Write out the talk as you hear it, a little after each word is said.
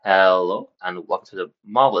Hello, and welcome to the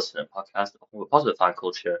Marvelous Cinema Podcast, with positive fan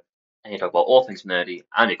culture, and you talk about all things nerdy.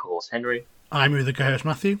 I'm your co-host Henry, I'm with the co-host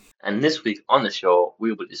Matthew. and this week on the show we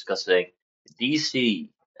will be discussing DC,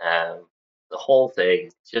 the whole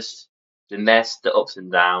thing, just the mess, the ups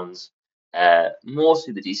and downs,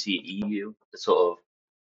 mostly the DCEU, the sort of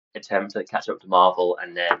attempt to catch up to Marvel,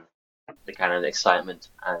 and then the kind of excitement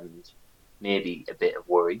and maybe a bit of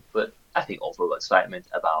worry, but I think overall excitement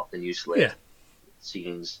about the new slate Yeah.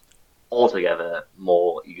 seems altogether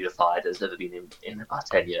more unified as ever been in the past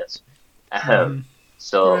 10 years. Um, hmm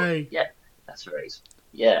so, Hooray. yeah, that's right.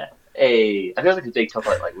 Yeah. Hey, I feel like a big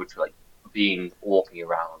topic, like, which, like, being walking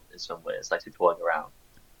around in some ways, like, tiptoeing around.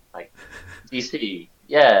 Like, DC,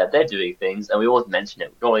 yeah, they're doing things, and we always mention it.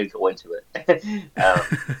 We don't really go into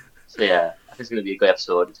it. So, yeah, I think it's going to be a good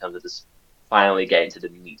episode in terms of just finally getting to the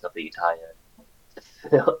meat of the entire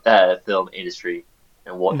film industry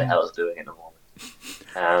and what the Mm. hell it's doing at the moment.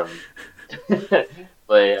 Um,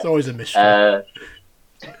 but It's always a mystery. yeah,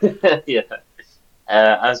 yeah.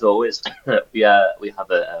 As always, we have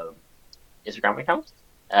a Instagram account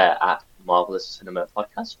at Marvelous Cinema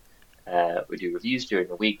Podcast. We do reviews during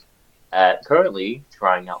the week. Currently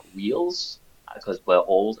trying out reels because we're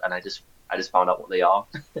old, and I just found out what they are.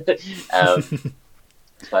 Um,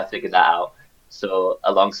 so I figured that out. So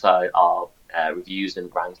alongside our reviews and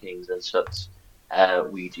rankings and such,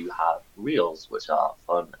 we do have reels, which are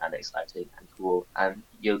fun and exciting and cool and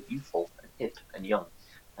youthful and hip and young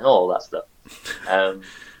and all that stuff. Um,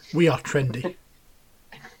 We are trendy.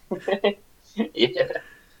 yeah.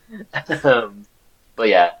 Um, but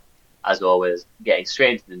yeah, as always, getting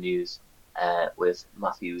straight into the news with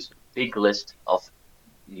Matthew's big list of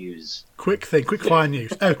news. Quick fire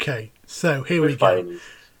news. Okay, so here we Quick fire go. news.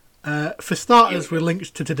 For Here we starters, we're go.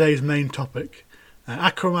 linked to today's main topic.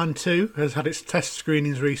 Aquaman 2 has had its test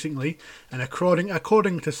screenings recently, and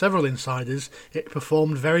according to several insiders, it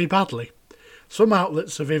performed very badly. Some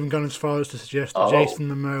outlets have even gone as far as to suggest that Oh, Jason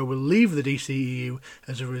Momoa will leave the DCEU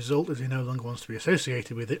as a result, as he no longer wants to be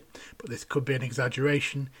associated with it, but this could be an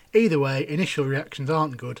exaggeration. Either way, initial reactions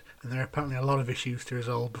aren't good, and there are apparently a lot of issues to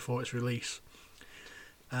resolve before its release.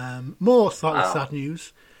 More slightly wow. sad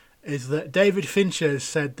news is that David Fincher has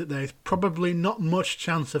said that there's probably not much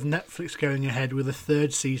chance of Netflix going ahead with a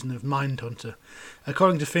third season of Mindhunter.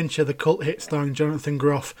 According to Fincher, the cult hit starring Jonathan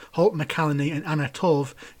Groff, Holt McCallany and Anna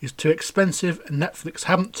Torv is too expensive, and Netflix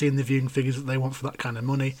haven't seen the viewing figures that they want for that kind of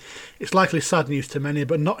money. It's likely sad news to many,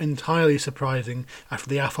 but not entirely surprising after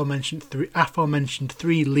the aforementioned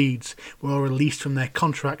three leads were all released from their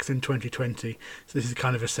contracts in 2020. So this is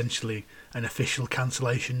kind of essentially an official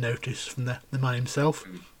cancellation notice from the man himself.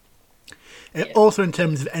 Yeah. Also, in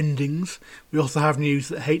terms of endings, we also have news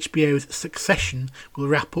that HBO's Succession will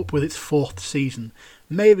wrap up with its fourth season.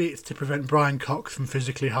 Maybe it's to prevent Brian Cox from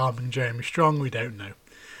physically harming Jeremy Strong, we don't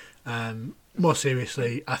know. More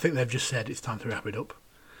seriously, I think they've just said it's time to wrap it up,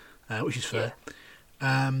 which is Yeah.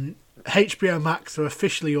 fair. HBO Max have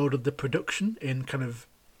officially ordered the production in kind of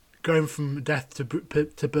going from death to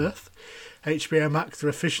birth. HBO Max have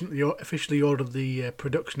officially ordered the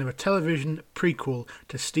production of a television prequel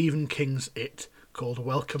to Stephen King's It called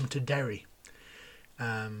Welcome to Derry.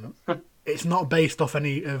 It's not based off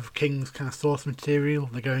any of King's kind of source material.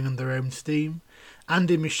 They're going on their own steam.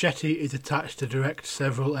 Andy Muschietti is attached to direct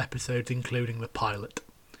several episodes, including the pilot.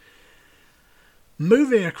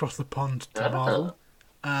 Moving across the pond to Marvel,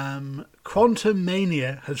 Quantum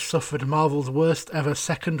Mania has suffered Marvel's worst ever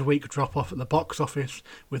second week drop off at the box office,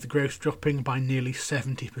 with gross dropping by nearly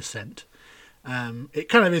 70%. It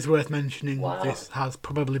kind of is worth mentioning that Wow. this has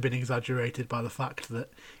probably been exaggerated by the fact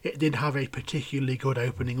that it did have a particularly good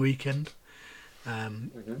opening weekend,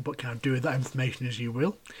 but kind of do with that information as you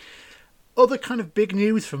will. Other kind of big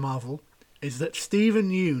news for Marvel is that Stephen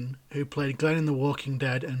Yeun, who played Glenn in The Walking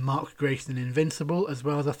Dead and Mark Grayson in Invincible, as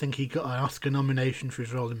well as I think he got an Oscar nomination for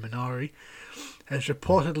his role in Minari, has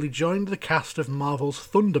reportedly joined the cast of Marvel's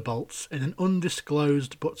Thunderbolts in an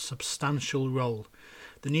undisclosed but substantial role.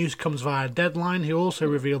 The news comes via Deadline, who also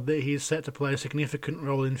revealed that he is set to play a significant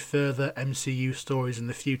role in further MCU stories in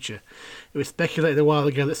the future. It was speculated a while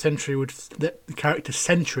ago that the character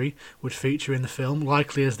Sentry would feature in the film,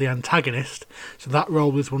 likely as the antagonist, so that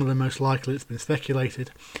role was one of the most likely that's been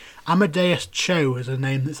speculated. Amadeus Cho is a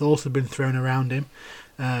name that's also been thrown around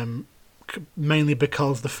him, mainly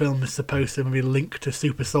because the film is supposed to be linked to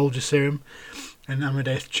Super Soldier Serum, and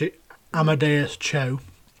Amadeus Cho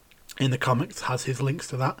in the comics has his links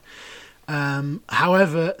to that.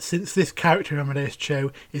 However, since this character, Amadeus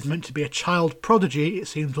Cho, is meant to be a child prodigy, it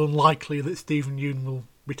seems unlikely that Stephen Yeun will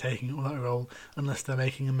be taking up that role unless they're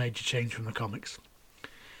making a major change from the comics.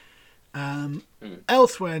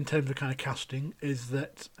 Elsewhere, in terms of kind of casting, is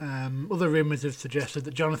that other rumours have suggested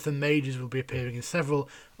that Jonathan Majors will be appearing in several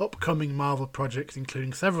upcoming Marvel projects,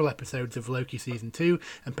 including several episodes of Loki Season 2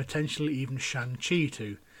 and potentially even Shang-Chi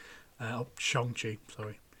 2. Shang-Chi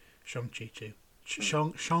 2.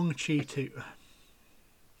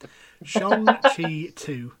 Shang-Chi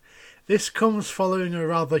 2. This comes following a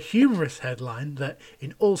rather humorous headline that,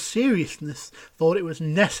 in all seriousness, thought it was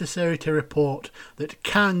necessary to report that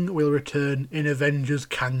Kang will return in Avengers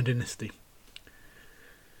Kang Dynasty.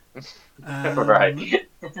 Right.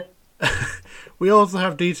 We also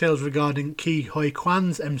have details regarding Ke Huy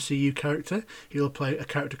Quan's MCU character. He'll play a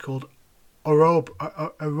character called Ouroboros,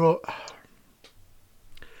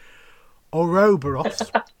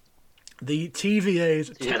 the TVA's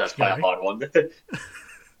tech That's guy. quite a hard one.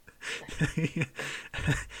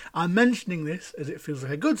 I'm mentioning this as it feels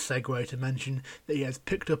like a good segue to mention that he has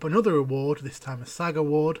picked up another award, this time a SAG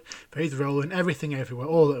award, for his role in Everything Everywhere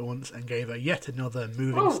All at Once, and gave yet another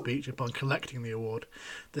moving speech upon collecting the award.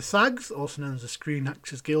 The SAGs, also known as the Screen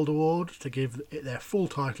Actors Guild Award, to give it their full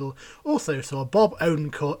title, also saw Bob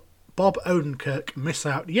Odenkirk miss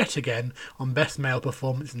out yet again on Best Male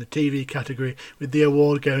Performance in the TV category, with the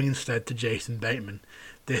award going instead to Jason Bateman.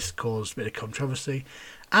 This caused a bit of controversy.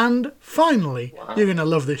 And finally, You're going to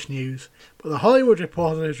love this news, but the Hollywood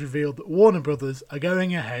Reporter has revealed that Warner Brothers are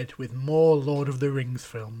going ahead with more Lord of the Rings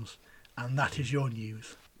films. And that is your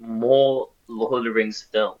news. More Lord of the Rings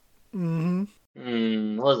film.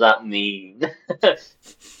 What does that mean? I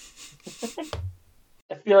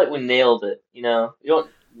feel like we nailed it, you know? We don't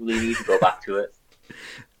really need to go back to it.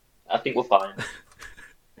 I think we're fine.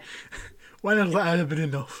 When has that ever been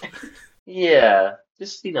enough? Yeah,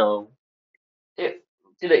 just, it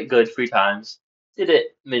did it good 3 times. Did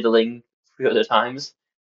it middling 3 other times.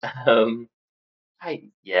 Um,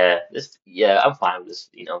 I'm fine with this,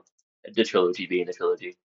 the trilogy being a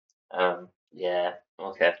trilogy. Yeah,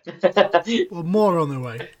 okay. Well, more on the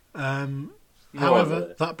way. More on However,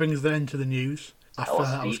 the that brings the end to the news. I That feel was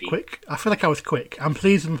like I was speedy. quick. I'm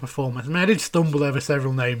pleased with my performance. I mean, I did stumble over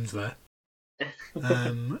several names there.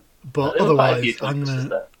 But There were quite a few otherwise, I'm tongue twisters going to...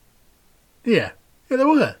 there. Yeah, there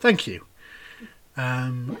were. Thank you.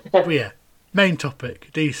 But yeah, main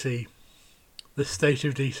topic, DC. The state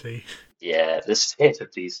of DC. Yeah, the state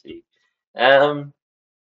of DC. Um,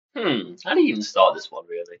 how do you even start this one,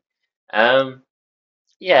 really? Um,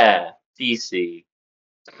 yeah, DC.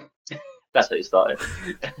 That's how you started.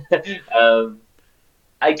 Um,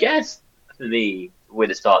 I guess for me, the way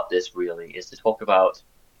to start this really is to talk about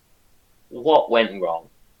what went wrong.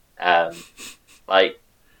 Um, like,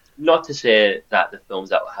 not to say that the films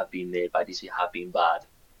that have been made by DC have been bad,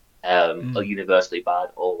 or universally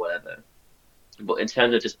bad, or whatever. But in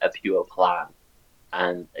terms of just a pure plan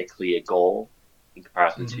and a clear goal in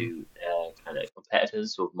comparison to kind of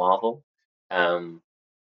competitors with Marvel, um,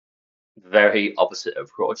 very opposite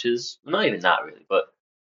approaches. Not even that really, but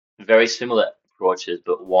very similar approaches,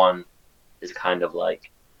 but one is kind of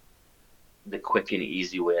like the quick and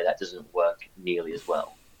easy way that doesn't work nearly as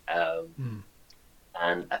well.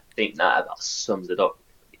 And I think that about sums it up,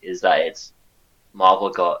 is that Marvel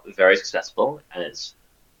got very successful, and it's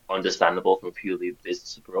understandable from a purely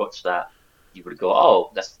business approach that you would go,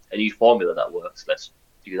 oh, that's a new formula that works. Let's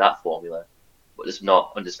do that formula, but it's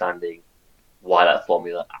not understanding why that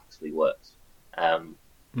formula actually works.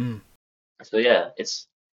 So yeah, it's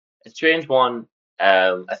a strange one.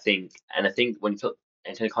 I think when you put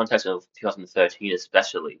into the context of 2013,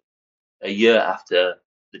 especially a year after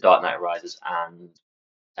The Dark Knight Rises and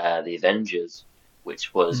The Avengers,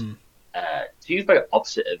 which was two very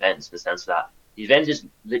opposite events in the sense that The Avengers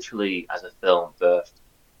literally, as a film, birthed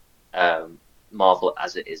Marvel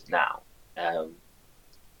as it is now.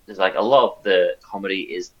 There's like a lot of the comedy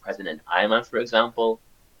is present in Iron Man, for example,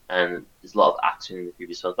 and there's a lot of action in the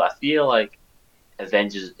previous films. But I feel like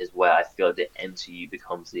Avengers is where I feel the MCU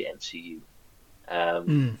becomes the MCU,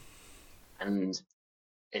 and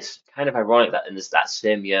it's kind of ironic that in that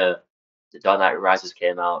same year, The Dark Knight Rises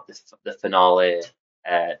came out, the finale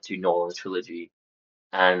to Nolan's trilogy,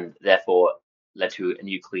 and therefore led to a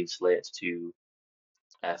new clean slate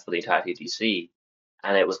for the entirety of DC.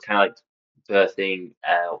 And it was kind of like birthing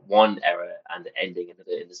one era and ending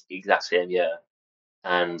another in the exact same year,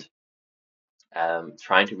 and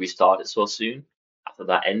trying to restart it so soon after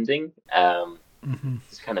that ending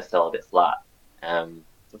just kind of fell a bit flat.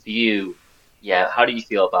 But for you, yeah, how do you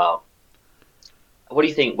feel about what do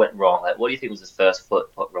you think went wrong? Like, what do you think was the first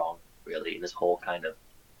foot put wrong, really, in this whole kind of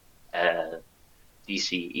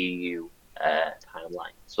DCEU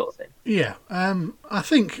timeline sort of thing? Yeah, I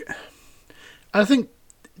think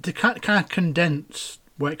to kind of condense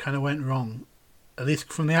where it kind of went wrong, at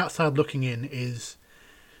least from the outside looking in, is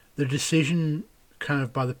the decision kind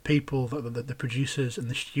of by the people, the producers and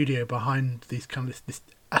the studio behind these kind of this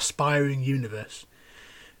aspiring universe,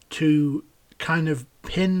 to kind of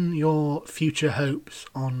pin your future hopes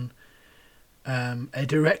on a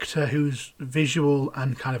director whose visual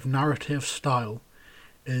and kind of narrative style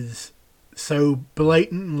is so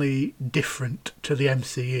blatantly different to the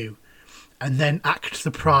MCU, and then act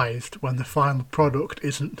surprised when the final product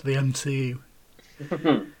isn't the MCU.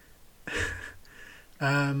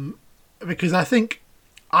 Because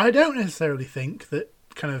I don't necessarily think that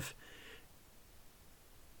kind of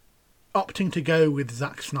opting to go with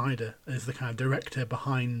Zack Snyder as the kind of director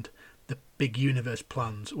behind the big universe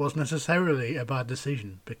plans was necessarily a bad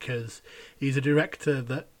decision, because he's a director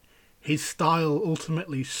that his style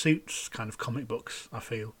ultimately suits kind of comic books, I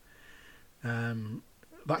feel.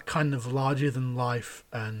 That kind of larger than life,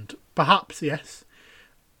 and perhaps, yes,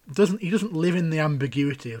 he doesn't live in the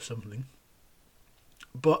ambiguity of something.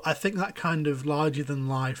 But I think that kind of larger than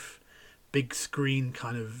life, big screen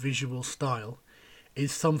kind of visual style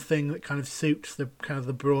is something that kind of suits the kind of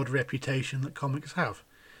the broad reputation that comics have.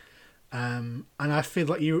 And I feel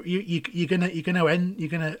like you're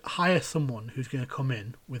gonna hire someone who's gonna come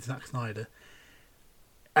in with Zack Snyder,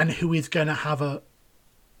 and who is gonna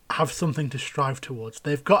have something to strive towards.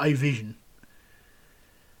 They've got a vision,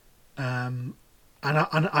 and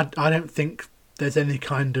I don't think there's any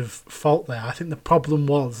kind of fault there. I think the problem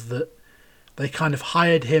was that they kind of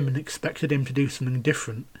hired him and expected him to do something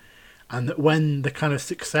different, and that when the kind of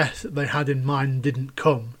success that they had in mind didn't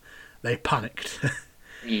come, they panicked.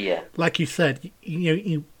 Yeah. Like you said,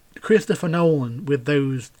 Christopher Nolan with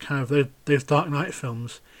those kind of those Dark Knight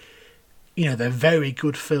films, they're very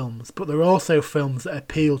good films, but they're also films that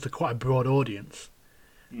appeal to quite a broad audience.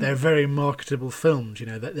 They're very marketable films,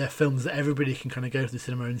 they're films that everybody can kind of go to the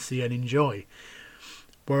cinema and see and enjoy.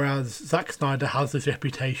 Whereas Zack Snyder has this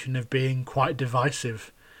reputation of being quite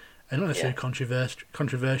divisive, and not necessarily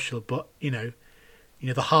controversial, but the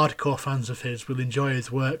hardcore fans of his will enjoy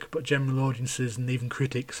his work, but general audiences and even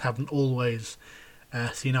critics haven't always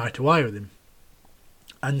seen eye to eye with him.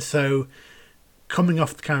 And so, coming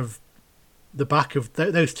off the back of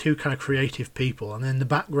those two kind of creative people, and then in the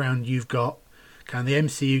background you've got kind of the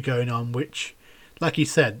MCU going on, which, like you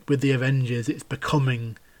said, with the Avengers, it's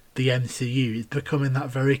becoming the MCU. It's becoming that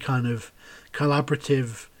very kind of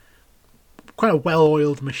collaborative, quite a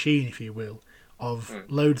well-oiled machine, if you will, of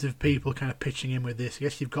loads of people kind of pitching in with this.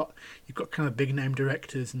 Yes, you've got kind of big name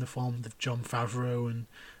directors in the form of Jon Favreau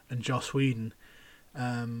and Joss Whedon,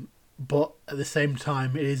 but at the same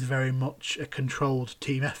time, it is very much a controlled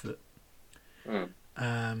team effort.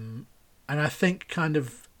 And I think kind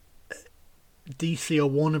of DC or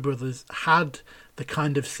Warner Brothers had the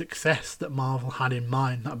kind of success that Marvel had in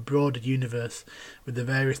mind, that broader universe with the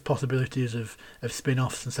various possibilities of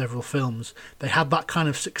spin-offs and several films. They had that kind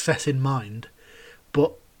of success in mind,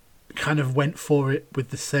 but kind of went for it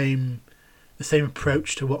with the same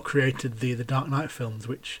approach to what created the Dark Knight films,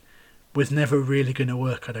 which was never really going to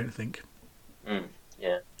work, I don't think.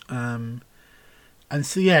 Yeah. And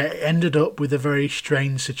so it ended up with a very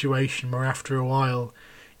strange situation where after a while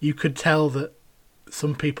you could tell that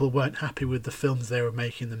some people weren't happy with the films they were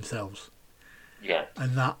making themselves. Yeah.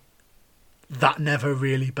 And that never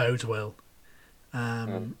really bodes well.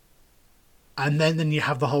 And then you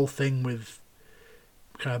have the whole thing with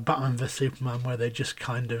kind of Batman vs Superman, where they just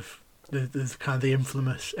kind of there's kind of the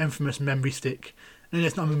infamous memory stick. And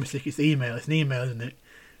it's not a memory stick; it's email. It's an email, isn't it?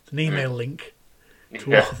 It's an email link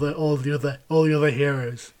to all the other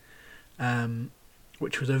heroes,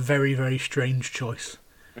 which was a very, very strange choice.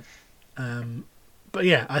 But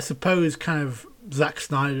yeah, I suppose kind of Zack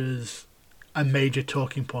Snyder's a major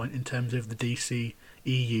talking point in terms of the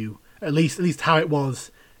DCEU, at least how it was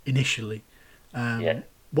initially. How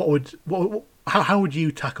would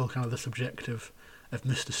you tackle kind of the subject of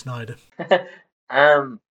Mr. Snyder?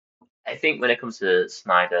 I think when it comes to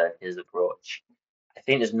Snyder, his approach, I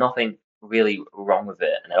think there's nothing really wrong with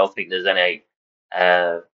it, and I don't think there's any.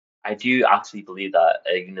 I do actually believe that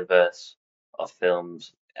a universe of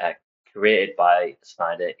films created by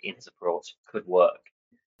Snyder in his approach could work.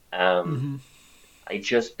 I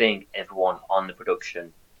just think everyone on the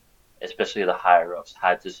production, especially the higher ups,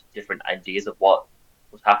 had just different ideas of what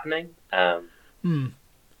was happening. I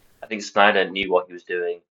think Snyder knew what he was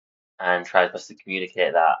doing and tried his best to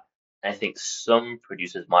communicate that. And I think some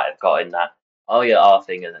producers might have gotten that, oh yeah, our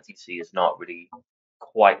thing as a DC is not really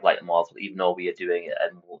quite like Marvel, even though we are doing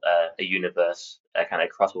a universe, a kind of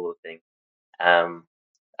crossover thing.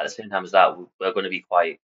 At the same time as that, we're going to be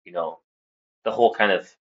quite, the whole kind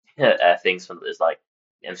of thing is like,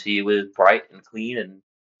 MCU is bright and clean and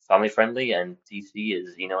family friendly, and DC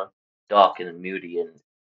is, dark and moody and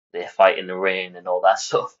they fight in the rain and all that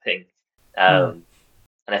sort of thing. Hmm.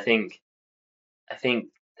 And I think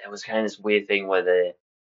there was kind of this weird thing where they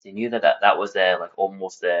knew that was their like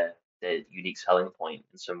almost their unique selling point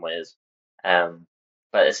in some ways, um,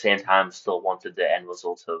 but at the same time still wanted the end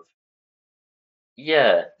result of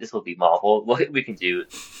yeah, this will be Marvel. We can do,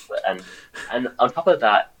 and on top of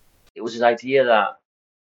that, it was this idea that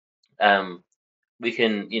um we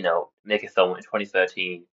can make a film in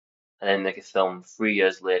 2013 and then make a film 3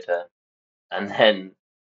 years later, and then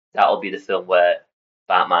that'll be the film where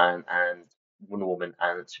Batman and Wonder Woman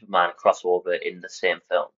and Superman cross over in the same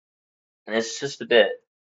film. And it's just a bit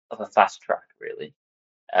of a fast track, really.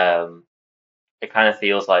 Um, it kind of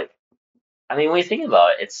feels like, I mean, when you think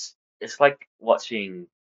about it, it's like watching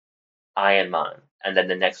Iron Man and then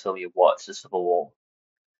the next film you watch, The Civil War.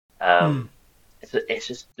 Hmm. Um, it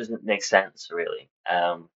just doesn't make sense, really.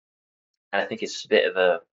 And I think it's a bit of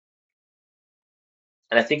a,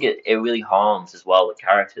 and I think it really harms as well the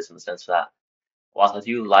characters in the sense that whilst I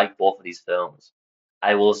do like both of these films,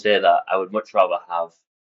 I will say that I would much rather have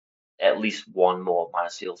at least one more Man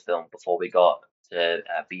of Steel film before we got to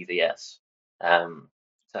BVS. Um,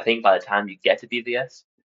 so I think by the time you get to BVS,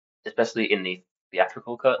 especially in the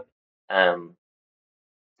theatrical cut, um,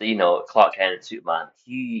 Clark Kent and Superman,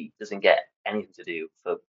 he doesn't get anything to do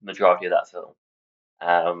for majority of that film.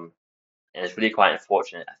 Um, and it's really quite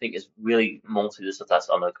unfortunate. I think it's really mostly the stuff that's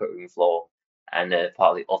on the cut room floor and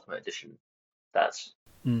part of the Ultimate Edition that's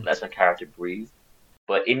Hmm. lets a character breathe.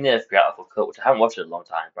 But in the theatrical cut, which I haven't watched in a long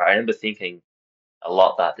time, but I remember thinking a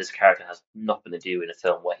lot that this character has nothing to do in a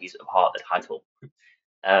film where he's a part of the title.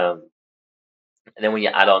 Um, and then when you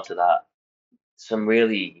add on to that some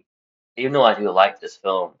really, even though I do like this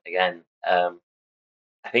film again,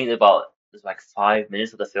 I think there's like 5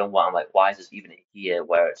 minutes of the film where I'm like, why is this even here?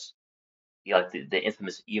 Where it's like the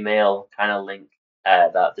infamous email kind of link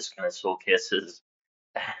that this kind of showcases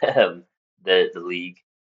um, the league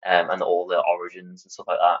and all the origins and stuff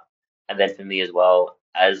like that. And then for me as well,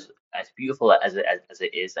 as beautiful as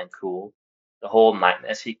it is and cool, the whole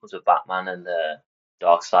nightmare sequence of Batman and the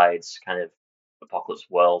Darkseid's kind of apocalypse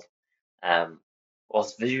world um,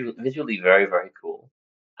 was visually very very cool.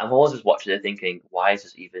 I'm always just watching it thinking, why is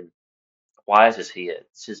this here?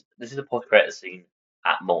 This is a post-credit scene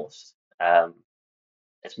at most.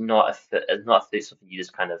 It's not something you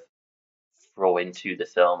just kind of throw into the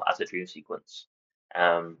film as a dream sequence.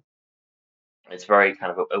 Um, it's very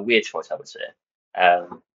kind of a weird choice, I would say.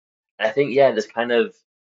 And I think, yeah, there's kind of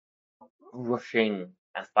rushing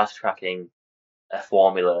and fast tracking a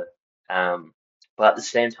formula, um, but at the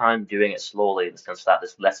same time doing it slowly in the sense that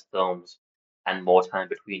there's less films and more time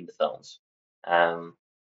between the films. Um,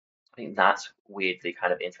 I think that's weirdly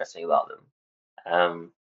kind of interesting about them.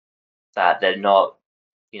 Um, that they're not,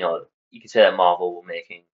 you could say that Marvel were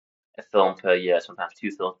making a film per year, sometimes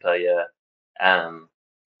two films per year, um,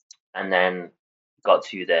 and then got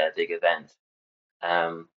to their big event.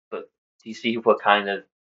 But DC were kind of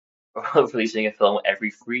releasing a film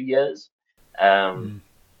every 3 years. Um, Hmm.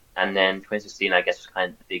 and then 2016, I guess, was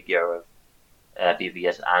kind of the big year of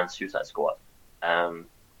BVS and Suicide Squad, um,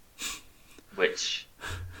 which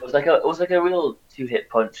was like a real two-hit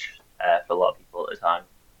punch for a lot of people at the time,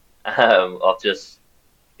 of just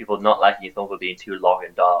people not liking your film for being too long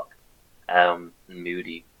and dark, and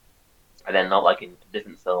moody, and then not liking a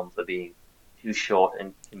different film for being too short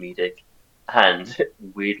and comedic and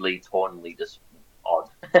weirdly tonally just odd.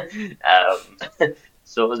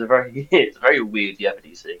 So it was a very it's a very weird year for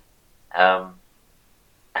DC. Um,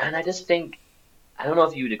 and I just think I don't know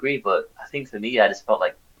if you would agree, but I think for me I just felt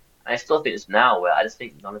like and I still think it's now where I just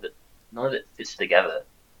think none of it fits together.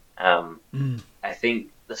 Um, Hmm. I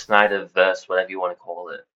think the Snyderverse, whatever you want to call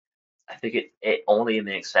it, I think it only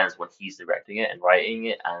makes sense when he's directing it and writing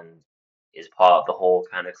it and is part of the whole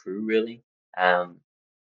kind of crew, really. Um,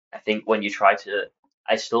 I think when you try to,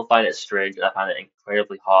 I still find it strange and I find it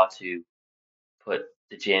incredibly hard to put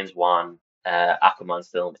the James Wan Aquaman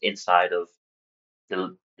film inside of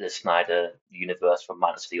the Snyder universe from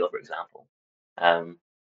Man of Steel, for example. Um,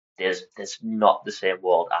 there's not the same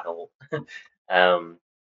world at all. Um,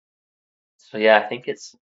 so yeah, I think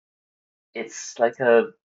it's like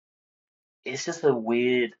it's just a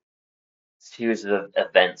weird series of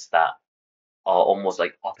events that are almost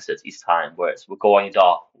like opposites each time, where it's we're going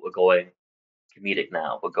dark, we're going comedic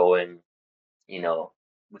now, we're going, you know,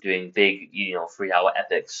 we're doing big, 3 hour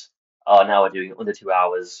epics. Oh, now we're doing under 2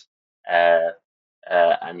 hours, uh,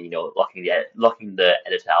 and locking the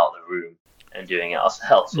editor out of the room and doing it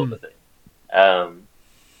ourselves, sort Hmm. of thing. Um,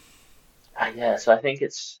 Yeah, so I think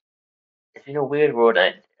it's been a weird road.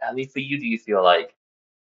 I mean, for you, do you feel like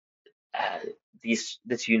uh,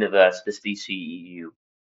 this universe, this DCEU,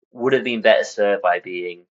 would have been better served by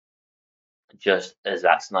being just a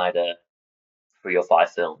Zack Snyder 3 or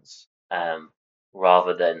 5 films,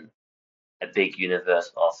 rather than a big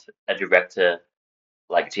universe of a director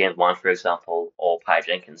like James Wan, for example, or Patty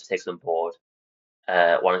Jenkins takes on board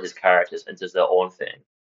one of his characters and does their own thing.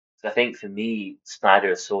 So I think for me,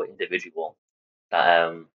 Snyder is so individual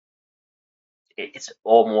that it's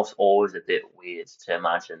almost always a bit weird to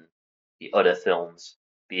imagine the other films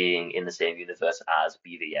being in the same universe as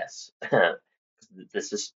BVS. There's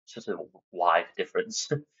just such a wide difference.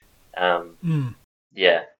 Um, Mm.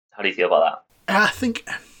 yeah, how do you feel about I think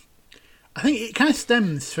it kind of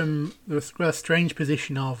stems from the strange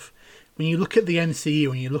position of when you look at the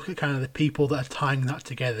MCU and you look at kind of the people that are tying that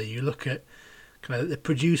together. You look at kind of the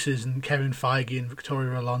producers and Kevin Feige and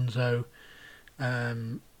Victoria Alonso,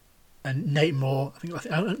 and Nate Moore.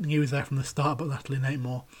 I don't think he was there from the start, but latterly Nate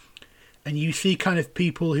Moore. And you see kind of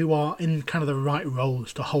people who are in kind of the right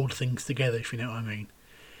roles to hold things together, if you know what I mean.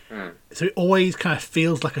 that? So it always kind of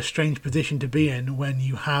feels like a strange position to be in when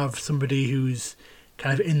you have somebody who's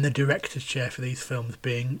kind of in the director's chair for these films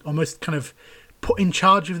being almost kind of put in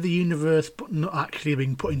charge of the universe, but not actually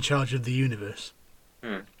being put in charge of the universe.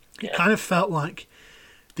 Hmm. It Yeah. kind of felt like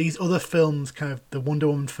these other films, kind of the Wonder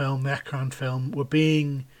Woman film, the Aquaman film, were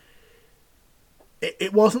being...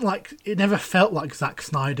 It wasn't like... It never felt like Zack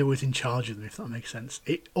Snyder was in charge of them, if that makes sense.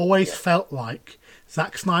 It always Yeah. felt like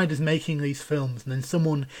Zack Snyder's making these films and then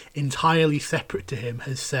someone entirely separate to him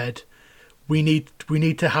has said, we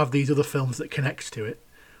need to have these other films that connect to it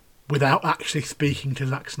without actually speaking to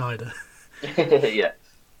Zack Snyder. Yeah.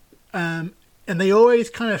 And they always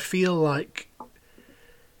kind of feel like...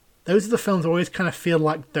 Those are the films always kind of feel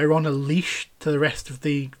like they're on a leash to the rest of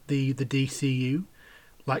the DCU.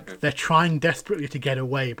 Like they're trying desperately to get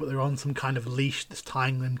away, but they're on some kind of leash that's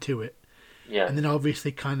tying them to it. Yeah. And then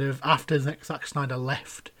obviously kind of after Zack Snyder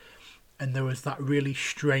left and there was that really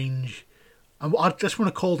strange... I just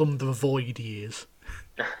want to call them the void years.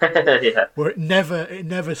 Yeah. Where it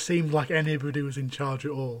never seemed like anybody was in charge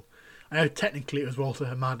at all. I know technically it was Walter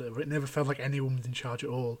Hamada, but it never felt like anyone was in charge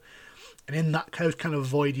at all. And in those kind of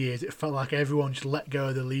void years, it felt like everyone just let go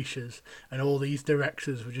of the leashes, and all these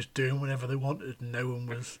directors were just doing whatever they wanted, and no one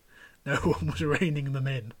was reining them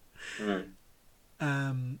in. Mm.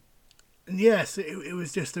 And yes, it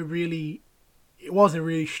was just it was a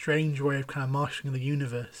really strange way of kind of marshalling the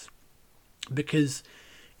universe, because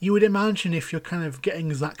you would imagine if you're kind of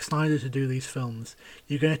getting Zack Snyder to do these films,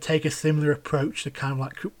 you're going to take a similar approach to kind of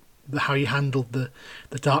like how you handled the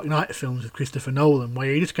Dark Knight films with Christopher Nolan, where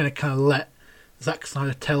you're just going to kind of let Zack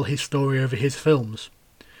Snyder tell his story over his films.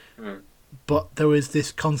 Mm. But there was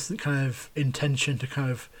this constant kind of intention to kind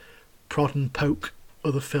of prod and poke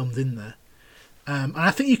other films in there. And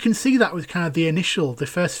I think you can see that with kind of the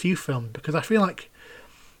first few films, because I feel like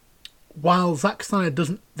while Zack Snyder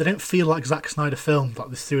they don't feel like Zack Snyder films, like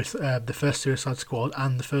the first Suicide Squad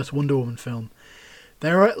and the first Wonder Woman film.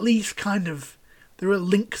 There are at least there are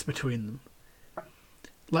links between them.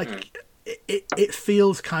 Like it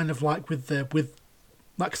feels kind of like with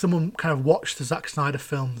like someone kind of watched the Zack Snyder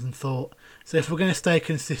films and thought, so if we're going to stay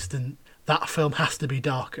consistent, that film has to be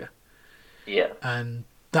darker. Yeah. And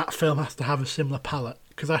that film has to have a similar palette,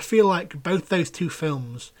 because I feel like both those two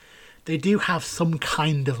films, they do have some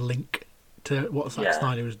kind of link to what Zack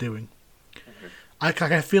Snyder was doing. Mm-hmm.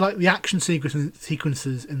 I feel like the action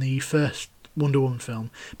sequences in the first Wonder Woman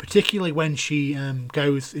film, particularly when she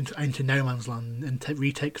goes into no man's land and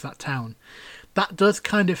retakes that town, that does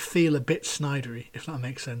kind of feel a bit Snydery, if that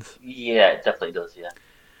makes sense. Yeah, it definitely does. Yeah.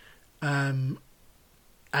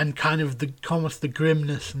 And kind of almost the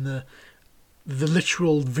grimness and the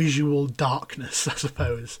literal visual darkness, I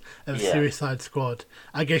suppose, of Suicide Squad.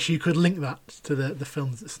 I guess you could link that to the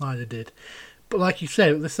films that Snyder did. But like you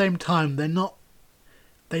said, at the same time,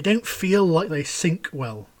 they don't feel like they sync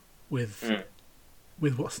well with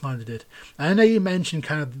what Snyder did. And I know you mentioned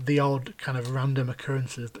kind of the odd kind of random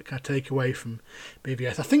occurrences that kind of take away from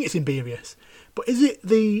BVS. I think it's in BVS. But is it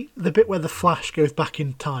the bit where the Flash goes back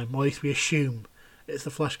in time, or at least we assume it's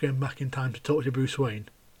the Flash going back in time to talk to Bruce Wayne?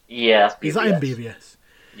 Yeah. Is that in BVS?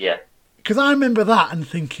 Yeah. Because I remember that and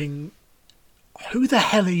thinking, who the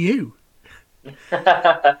hell are you?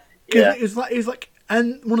 Yeah. It was like,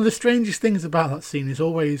 and one of the strangest things about that scene is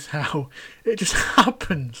always how it just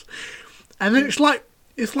happens, and then it's like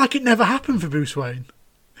it never happened for Bruce Wayne.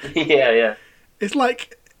 Yeah. It's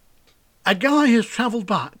like a guy has travelled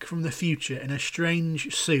back from the future in a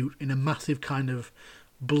strange suit in a massive kind of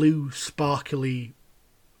blue sparkly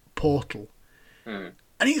portal, Mm.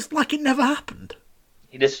 and it's like it never happened.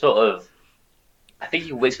 He just sort of, I think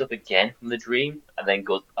he wakes up again from the dream and then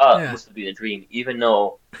goes, "Oh, it Yeah. must have been a dream," even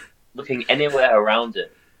though looking anywhere around him,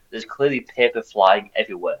 there's clearly paper flying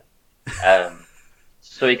everywhere. Um,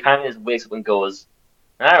 so he kind of just wakes up and goes,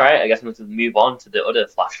 "All right, I guess I'm going to move on to the other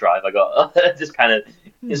flash drive I got." Just kind of,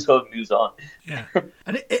 he sort of moves on. Yeah,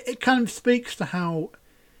 and it kind of speaks to how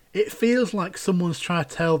it feels like someone's trying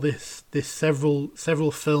to tell this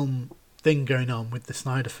several film thing going on with the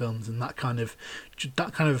Snyder films and that kind of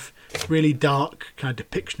really dark kind of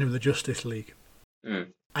depiction of the Justice League,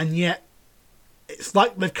 and yet it's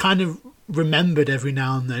like they've kind of remembered every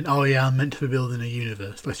now and then. Oh yeah, I'm meant to be building a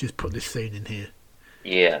universe. Let's just put this scene in here.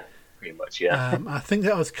 Yeah, pretty much. Yeah. I think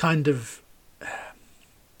that was kind of.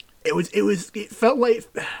 It felt like,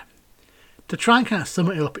 to try and kind of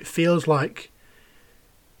sum it up, it feels like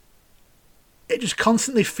it just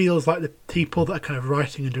constantly feels like the people that are kind of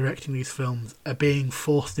writing and directing these films are being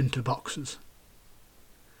forced into boxes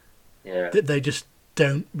that they just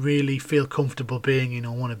don't really feel comfortable being in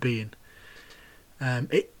or want to be in.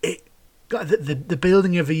 The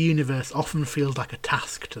building of a universe often feels like a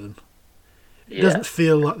task to them. It doesn't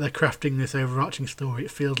feel like they're crafting this overarching story.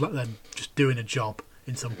 It feels like they're just doing a job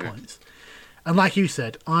in some points. And like you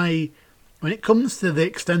said, when it comes to the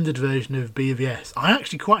extended version of BVS, I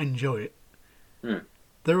actually quite enjoy it.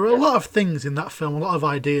 There are a lot of things in that film, a lot of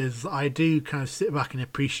ideas that I do kind of sit back and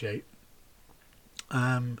appreciate.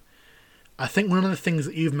 I think one of the things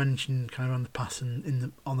that you've mentioned kind of on the past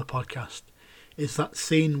and on the podcast is that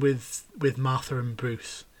scene with Martha and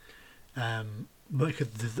Bruce. Like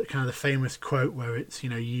the kind of the famous quote where it's,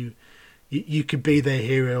 you could be their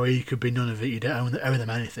hero or you could be none of it. You don't owe them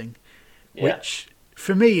anything. Yeah. Which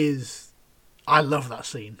for me is, I love that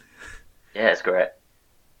scene. Yeah, it's great.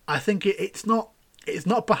 I think it's not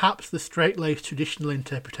perhaps the straight-laced traditional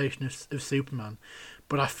interpretation of Superman,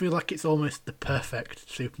 but I feel like it's almost the perfect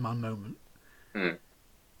Superman moment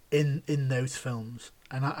in those films,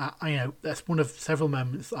 and I that's one of several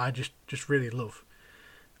moments that I just really love.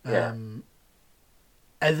 Yeah.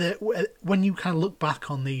 When you kind of look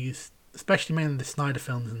back on these, especially mainly the Snyder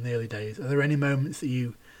films in the early days, are there any moments that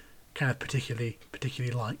you kind of particularly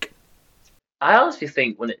like? I honestly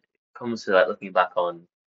think when it comes to like looking back on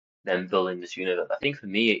them building this universe, I think for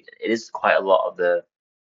me it is quite a lot of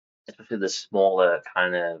especially the smaller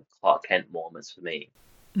kind of Clark Kent moments for me.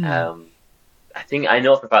 I think I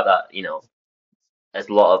know for a fact that there's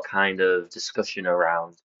a lot of kind of discussion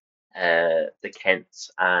around the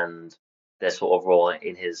Kents and their sort of role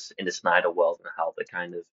in the Snyder world and how they're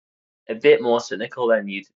kind of a bit more cynical than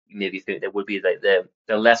you'd maybe think they would be. Like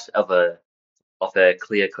they're less of a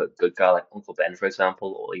clear cut good guy like Uncle Ben, for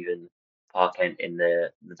example, or even Clark Kent in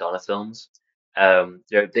the Donner films.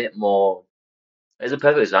 They're a bit more. There's a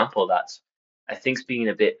perfect example that I think's being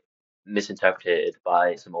a bit misinterpreted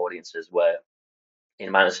by some audiences. Where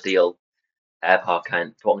in Man of Steel, Clark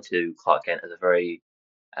Kent talking to Clark Kent as a very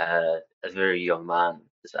young man,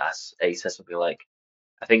 he says something like,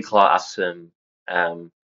 I think Clark asks him,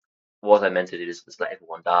 "What was I meant to do? Just let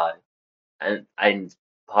everyone die?" And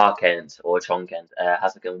Clark Kent or John Kent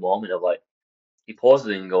has like a moment of like he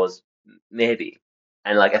pauses and goes, "Maybe,"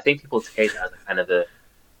 and like I think people take that as kind of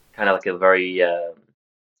like a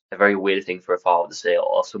very weird thing for a father to say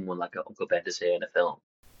or someone like Uncle Ben to say in a film.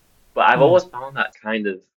 But I've always found that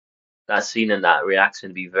scene and that reaction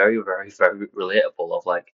to be very, very, very relatable. Of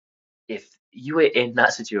like, if you were in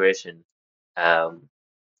that situation, um,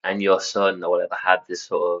 and your son or whatever had this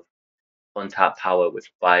sort of untapped power,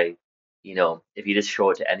 which if you just show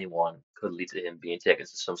it to anyone, could lead to him being taken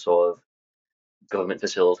to some sort of government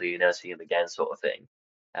facility, you never see him again, sort of thing.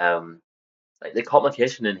 Um, like the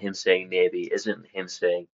complication in him saying maybe isn't him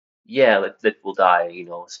saying, yeah, like people die,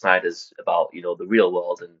 Snyder's about, the real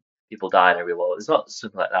world and people die in the real world. It's not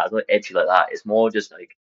something like that. It's not edgy like that. It's more just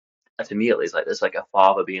like, to me at least, like there's like a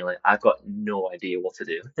father being like, I've got no idea what to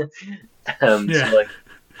do. So like,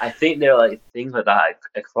 I think there are like things like that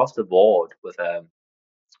across the board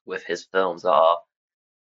with his films that are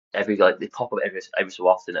they pop up every so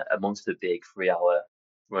often amongst the big 3 hour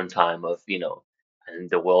runtime of and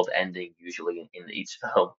the world ending usually in each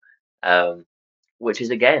film, um, which is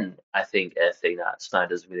again I think a thing that Snyder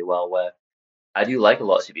does really well. Where I do like a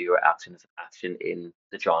lot of superhero action in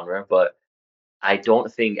the genre, but I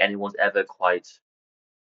don't think anyone's ever quite,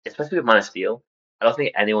 especially with Man of Steel, I don't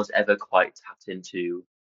think anyone's ever quite tapped into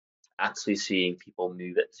actually seeing people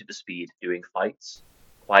move at super speed doing fights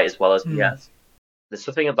quite as well as he has. There's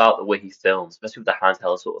something about the way he films, especially with the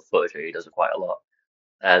handheld sort of footage, where he does it quite a lot.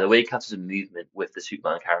 The way he captures a movement with the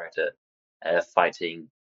Superman character fighting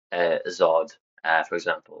Zod, for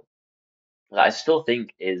example. that I still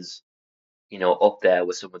think is, up there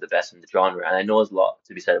with some of the best in the genre. And I know there's a lot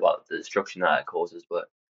to be said about the destruction that it causes, but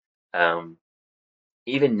um,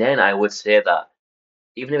 even then, I would say that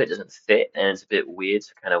even if it doesn't fit and it's a bit weird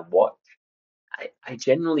to kind of watch, I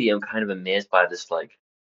genuinely am kind of amazed by this, like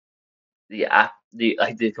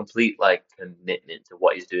the complete like commitment to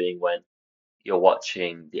what he's doing when you're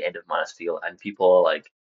watching the end of Man of Steel and people are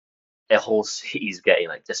like a whole city's getting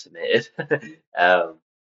like decimated. Um,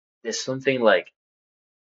 there's something like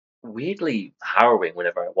weirdly harrowing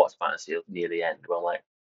whenever I watch Man of Steel near the end, where I'm like,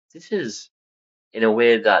 this is in a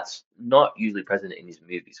way that's not usually present in these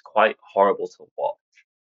movies, quite horrible to watch.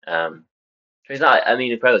 Um, so it's not, I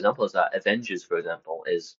mean, a prime example is that Avengers, for example,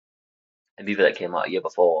 is a movie that came out a year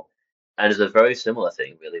before, and it's a very similar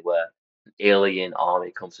thing, really, where an alien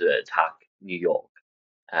army comes to attack New York,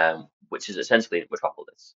 which is essentially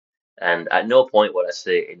Metropolis. And at no point would I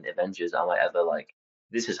say in Avengers am I ever like,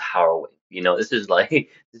 this is harrowing, this is like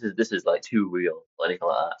this is like too real or anything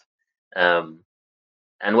like that.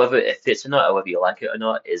 And whether it fits or not, or whether you like it or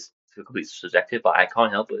not, is completely subjective. But I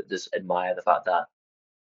can't help but just admire the fact that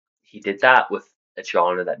he did that with a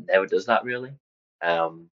genre that never does that really.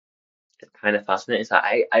 Um, it's kind of fascinating. So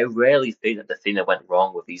I rarely think that the thing that went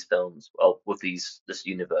wrong with these films, well, with this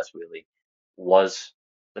universe really, was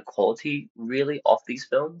the quality really of these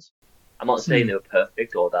films. I'm not saying Hmm. they were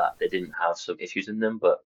perfect or that they didn't have some issues in them,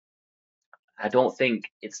 but I don't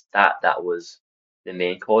think it's that was the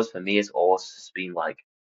main cause. For me, it's always just been like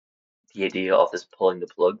the idea of this pulling the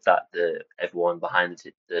plug that the everyone behind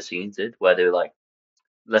the scenes did, where they were like,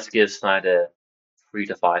 let's give Snyder 3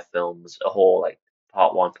 to 5 films, a whole like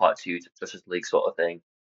part one, part two, Justice League sort of thing,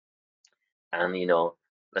 and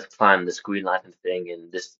let's plan the screen lighting thing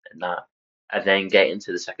and this and that, and then get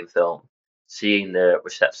into the second film, seeing the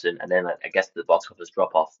reception, and then like, I guess the box office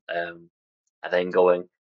drop off, and then going,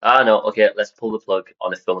 ah no, okay, let's pull the plug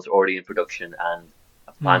on a film that's already in production and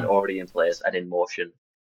a plan Hmm. already in place and in motion,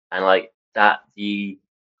 and like that the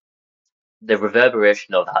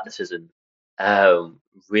reverberation of that decision um,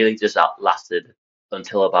 really just lasted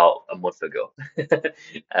until about a month ago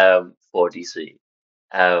for DC.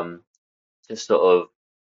 Um, just sort of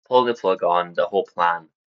pulling the plug on the whole plan,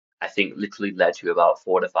 I think literally led to about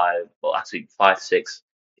 4 to 5, well, actually 5 to 6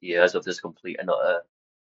 years of just complete and utter,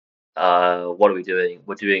 what are we doing?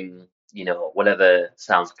 We're doing, whatever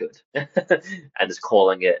sounds good. And just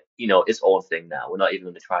calling it, its own thing now. We're not even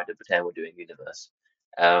going to try to pretend we're doing universe.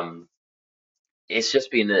 Um, it's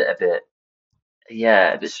just been a bit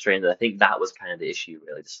yeah, a bit strange. I think that was kind of the issue,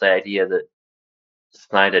 really. Just the idea that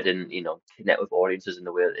Snyder didn't, connect with audiences in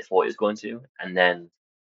the way that they thought he was going to, and then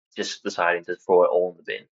just deciding to throw it all in the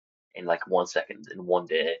bin in like 1 second, in one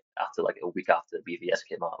day, after like a week after BVS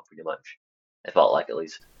came out, pretty much. It felt like at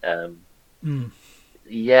least. Hmm.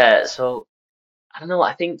 Yeah, so I don't know.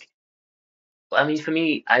 I mean, for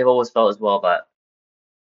me, I've always felt as well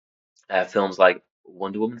that films like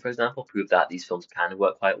Wonder Woman, for example, prove that these films can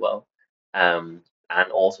work quite well, and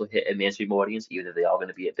also hit a mainstream audience, even if they are going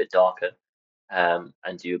to be a bit darker, and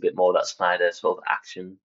do a bit more of that Snyder sort of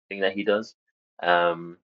action thing that he does.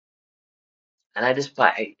 Um, and I think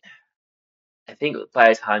by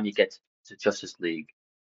the time you get to Justice League,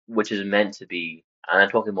 which is meant to be, and I'm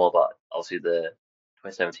talking more about obviously the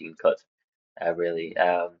 2017 cut, really.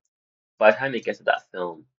 By the time you get to that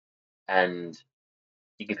film and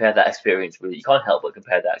you compare that experience, really, you can't help but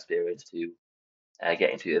compare that experience to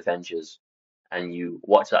getting to Avengers, and you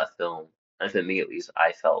watch that film, and for me at least,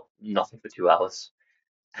 I felt nothing for 2 hours,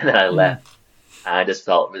 and then I Hmm. left, and I just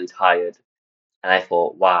felt really tired, and I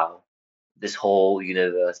thought, wow, this whole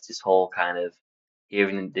universe, this whole kind of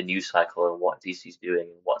hearing the news cycle and what DC's doing,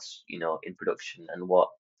 and what's in production, and what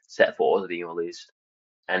set photos are being released,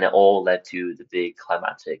 and it all led to the big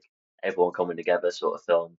climactic, everyone coming together sort of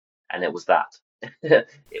film, and it was that. It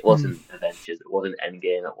Hmm. wasn't Avengers, it wasn't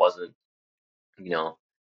Endgame, it wasn't you know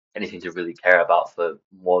anything to really care about for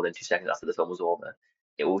more than 2 seconds after the film was over.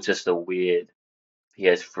 It was just a weird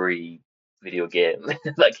PS3 video game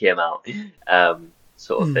that came out,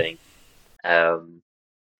 sort of Hmm. thing. Um,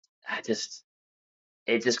 I just,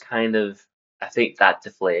 it just kind of, I think that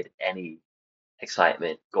deflated any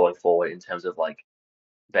excitement going forward in terms of like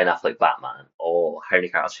Ben Affleck Batman or Henry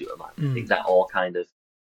Cavill Superman. I Hmm. think that all kind of,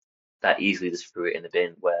 that easily just threw it in the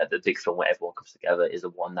bin where the big film where everyone comes together is the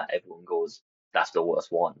one that everyone goes, that's the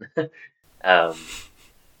worst one. Um,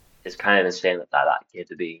 it's kind of insane that came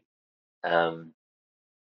to be. Um,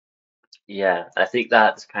 yeah, I think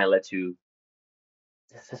that's kind of led to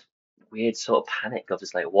this weird sort of panic of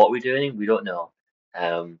just like, what we're doing, we don't know.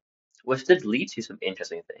 Um, which did lead to some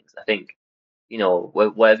interesting things. I think,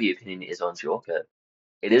 whatever your opinion is on Joker,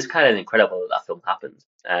 it is kind of incredible that that film happened.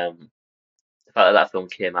 The fact that that film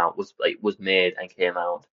came out was made and came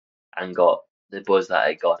out and got the buzz that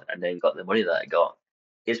it got and then got the money that it got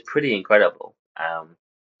is pretty incredible. And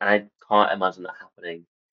I can't imagine that happening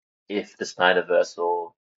if the Snyderverse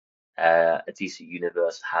or a DC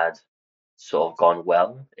universe had sort of gone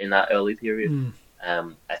well in that early period.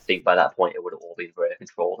 Mm. I think by that point it would have all been very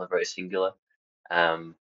controlled and very singular.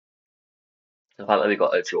 Um, the fact that we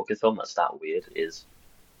got a Joker film that's that weird is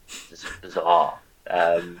just bizarre.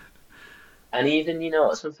 And even,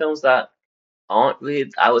 some films that aren't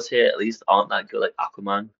really, I would say at least, aren't that good, like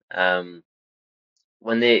Aquaman.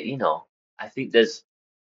 When they, I think there's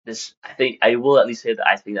this, I think I will at least say that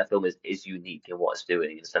I think that film is unique in what it's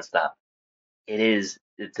doing in the sense that it is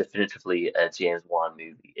definitively a James Wan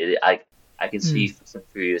movie. I can see Mm. Fast and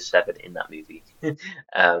Furious 7 in that movie,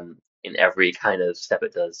 in every kind of step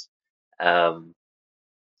it does. Um,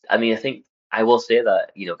 I mean, I think I will say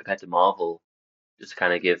that, compared to Marvel, just to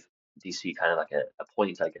kind of give DC kind of like a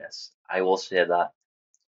point, I guess. I will say that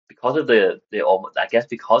because of I guess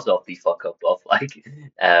because of the fuck up of like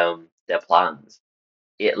their plans,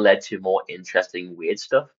 it led to more interesting weird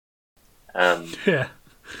stuff. Um, Yeah.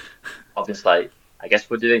 obviously, like, I guess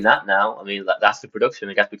we're doing that now. I mean, that's the production.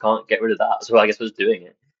 I guess we can't get rid of that, so I guess we're just doing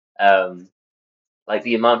it. Um, like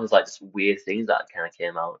the amount of like just weird things that kind of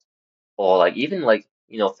came out, or like even like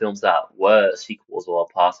films that were sequels or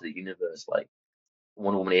parts of the universe, like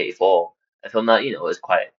Wonder Woman 84, a film that, is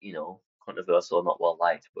quite, controversial, not well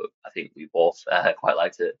liked, but I think we both quite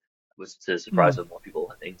liked it. Was to surprise Mm. a lot of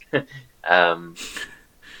people, I think. Um,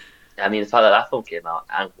 I mean, the fact that that film came out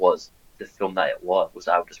and was the film that it was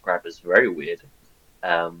I would describe as very weird.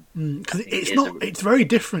 I Because think it's not. It's very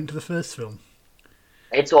different to the first film.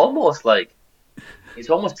 it's almost like, it's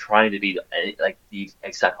almost trying to be like the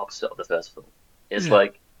exact opposite of the first film. It's Yeah.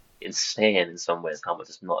 like insane in some ways how much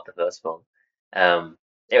it's not the first film.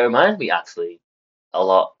 It reminds me actually a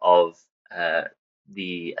lot of uh,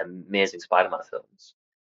 the Amazing Spider-Man films,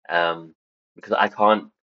 because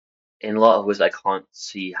in a lot of ways, I can't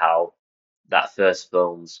see how that first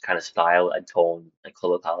film's kind of style and tone and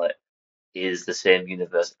color palette is the same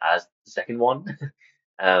universe as the second one.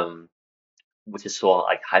 Um, which is sort of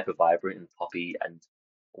like hyper vibrant and poppy and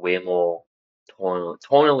way more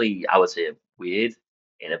tonally, I would say weird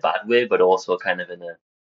in a bad way, but also kind of in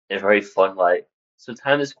a very fun, like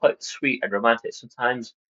sometimes it's quite sweet and romantic.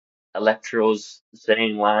 Sometimes Electro's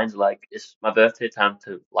saying lines like "It's my birthday time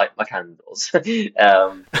to light my candles."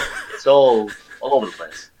 It's all over the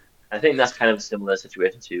place. I think that's kind of a similar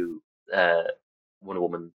situation to uh, Wonder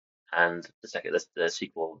Woman and the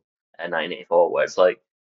sequel, 1984, where it's like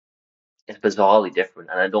it's bizarrely different,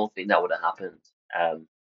 and I don't think that would have happened um,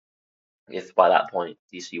 if by that point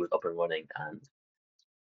DC was up and running and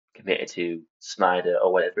committed to Snyder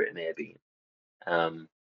or whatever it may be. Um,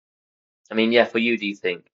 I mean, yeah, for you, do you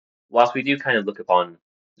think, whilst we do kind of look upon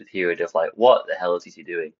the period of like, what the hell is DC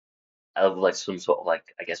doing? Out of like some sort of like,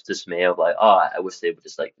 I guess, dismay of like, oh, I wish they would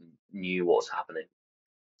just like knew what was happening.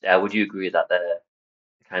 Would you agree that the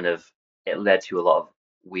kind of it led to a lot of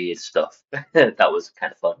weird stuff that was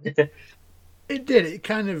kind of fun? It did. It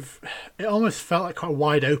kind of. It almost felt like quite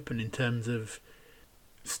wide open in terms of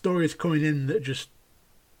stories coming in that just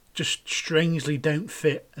strangely don't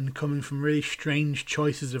fit and coming from really strange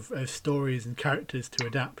choices of stories and characters to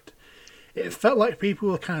adapt. It felt like people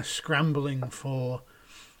were kind of scrambling for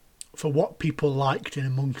what people liked in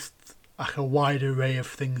amongst like a wide array of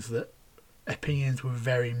things that opinions were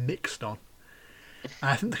very mixed on.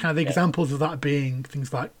 And I think the kind of the Yeah. examples of that being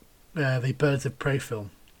things like the Birds of Prey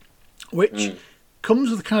film, which Mm, comes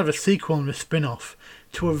with kind of a sequel and a spin-off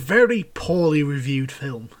to a very poorly reviewed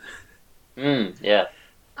film. yeah.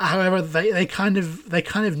 However, they kind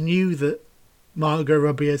of knew that Margot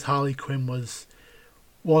Robbie as Harley Quinn was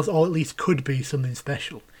or at least could be something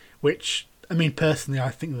special. Which I mean, personally, I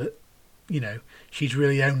think that she's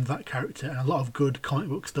really owned that character, and a lot of good comic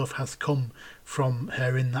book stuff has come from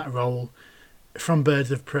her in that role, from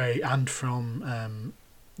Birds of Prey and from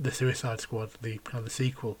the Suicide Squad, the kind of the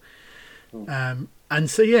sequel. Mm, And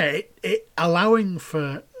so yeah, it allowing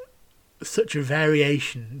for such a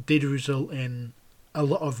variation did result in a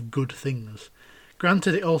lot of good things.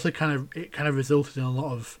 Granted, it resulted in a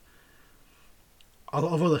lot of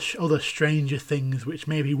other stranger things which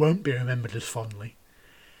maybe won't be remembered as fondly.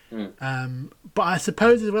 mm. But I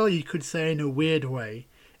suppose as well you could say in a weird way,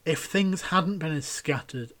 if things hadn't been as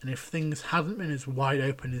scattered and if things hadn't been as wide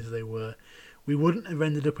open as they were, we wouldn't have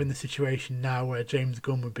ended up in the situation now where James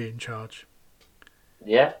Gunn would be in charge.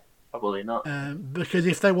 Yeah. Probably not. Because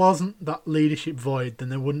if there wasn't that leadership void, then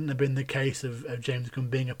there wouldn't have been the case of James Gunn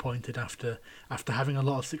being appointed after having a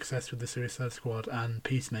lot of success with the Suicide Squad and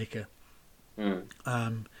Peacemaker. Mm.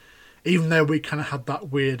 Even though we kind of had that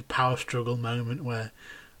weird power struggle moment where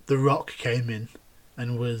The Rock came in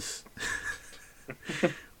and was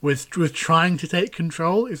trying to take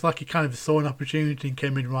control. It's like he kind of saw an opportunity and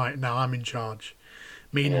came in, right, now I'm in charge.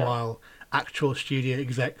 Yeah. Meanwhile, actual studio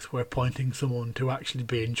execs were appointing someone to actually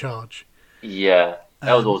be in charge. Yeah.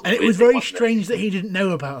 That was always a And it weird was thing, very wasn't it? strange that he didn't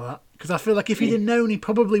know about that. Because I feel like if he'd have known, he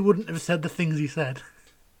probably wouldn't have said the things he said.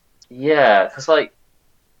 Yeah, because like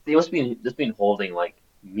they must be just been holding like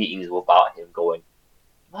meetings without him going,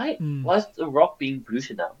 why is The Rock being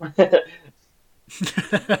producer now?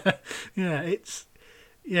 yeah, it's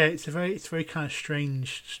a very kind of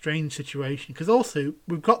strange situation. Because also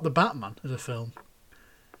we've got the Batman as a film.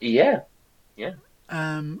 Yeah. Yeah.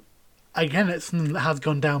 Again, it's something that has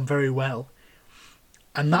gone down very well,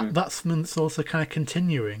 and Mm. that's something that's also kind of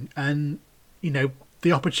continuing. And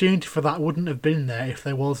the opportunity for that wouldn't have been there if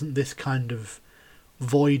there wasn't this kind of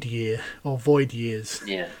void year or void years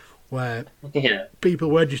Yeah. where Yeah.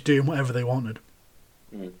 people were just doing whatever they wanted.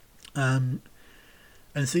 Mm. Um,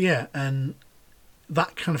 and so yeah, and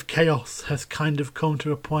that kind of chaos has kind of come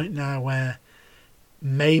to a point now where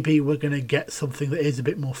maybe we're going to get something that is a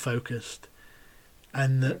bit more focused,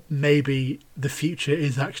 and that maybe the future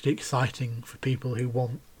is actually exciting for people who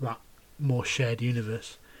want that more shared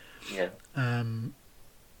universe. Yeah.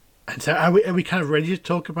 And so, are we kind of ready to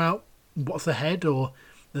talk about what's ahead, or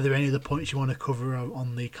are there any other points you want to cover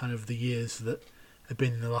on the kind of the years that have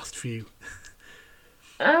been in the last few?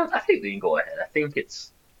 I think we can go ahead. I think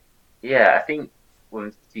it's yeah. I think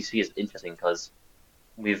with DC is interesting because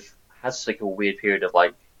we've had such like a weird period of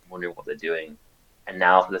like wondering what they're doing, and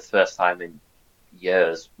now for the first time in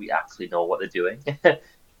years, we actually know what they're doing.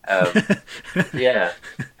 Um, yeah.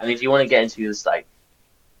 I mean, if you want to get into this, like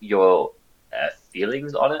your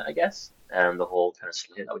feelings on it, I guess, and the whole kind of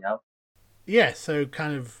slate that we have. Yeah, so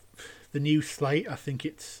kind of the new slate. I think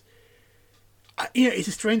it's a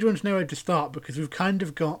strange one to know where to start because we've kind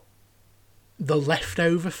of got the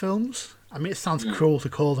leftover films. I mean, it sounds Mm. cruel to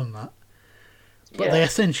call them that, but they Yeah,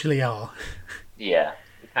 essentially are. yeah,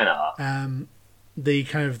 we kind of are. The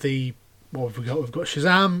kind of the what have we got? We've got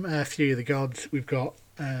Shazam, Fury of the Gods. We've got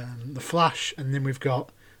the Flash, and then we've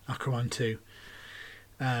got Aquaman 2,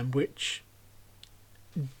 which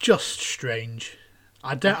just strange.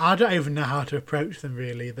 I don't even know how to approach them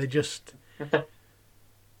really. They just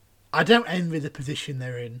I don't envy the position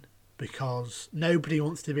they're in because nobody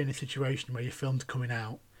wants to be in a situation where your film's coming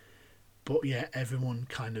out, but yeah, everyone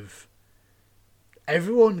kind of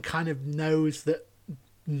knows that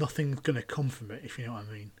nothing's gonna come from it, if you know what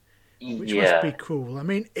I mean. Which must be Yeah, cruel. I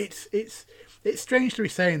mean, it's strange to be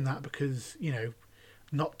saying that because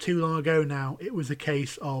not too long ago now, it was a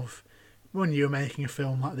case of when you were making a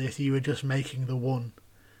film like this, you were just making the one,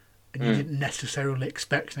 and you mm, didn't necessarily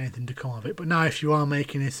expect anything to come of it. But now, if you are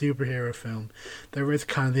making a superhero film, there is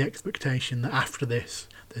kind of the expectation that after this,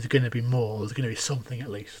 there's going to be more. There's going to be something at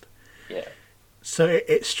least. yeah, So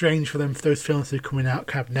it's strange for them for those films to be coming out,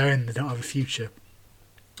 kind of knowing they don't have a future.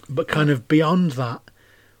 But kind mm, of beyond that,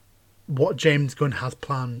 what James Gunn has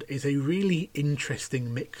planned is a really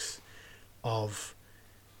interesting mix of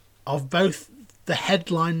both the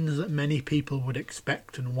headlines that many people would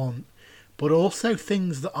expect and want, but also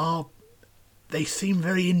things that they seem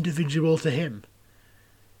very individual to him.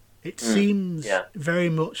 It mm, seems yeah, very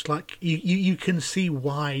much like you can see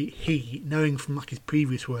why he, knowing from like his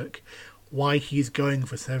previous work, why he's going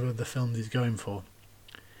for several of the films he's going for.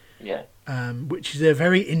 yeah, Which is a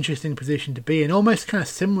very interesting position to be in, almost kind of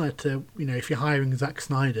similar to if you're hiring Zack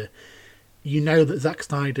Snyder, you know that Zack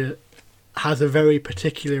Snyder has a very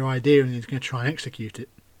particular idea and he's going to try and execute it.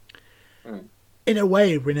 mm, In a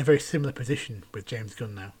way, we're in a very similar position with James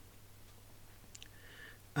Gunn now.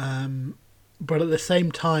 But at the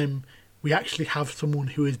same time, we actually have someone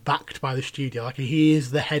who is backed by the studio. Like he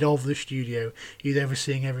is the head of the studio. He's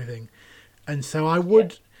overseeing everything. And so yeah,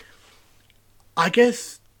 I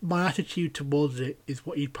guess my attitude towards it is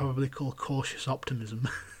what you'd probably call cautious optimism.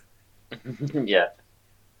 yeah,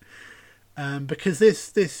 Because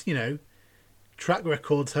this track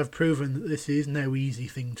records have proven that this is no easy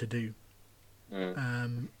thing to do.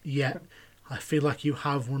 mm, Yet, I feel like you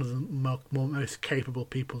have one of the most capable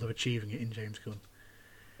people of achieving it in James Gunn.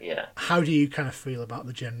 yeah. How do you kind of feel about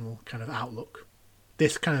the general kind of outlook?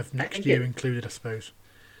 This kind of I next think year it, included, I suppose.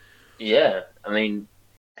 yeah. I mean,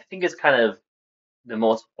 I think it's kind of the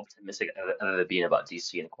most optimistic I've ever been about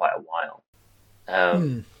DC in quite a while. Um,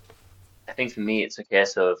 Hmm. I think for me, it's a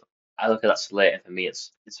case of I look at that slate, and for me,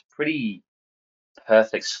 it's a pretty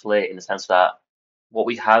perfect slate in the sense that what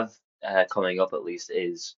we have coming up at least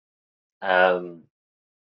is um,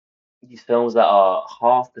 these films that are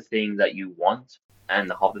half the thing that you want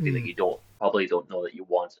and half the thing that Mm. you don't know that you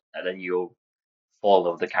want, and then you fall in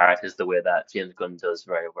love with the characters the way that James Gunn does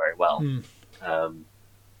very, very well. Mm. Um,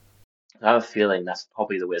 I have a feeling that's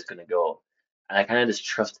probably the way it's going to go, and I kind of just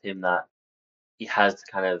trust him that he has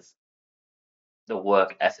kind of the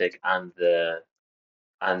work ethic and the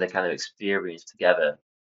kind of experience together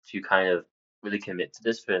to kind of really commit to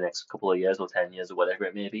this for the next couple of years or 10 years or whatever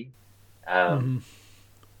it may be. Um, Mm.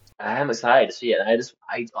 I am excited to see it, and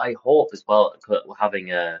I hope as well,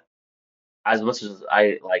 having a as much as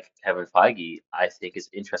I like Kevin Feige, I think it's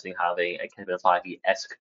interesting having a Kevin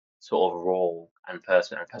Feige-esque sort of role and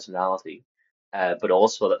personality, but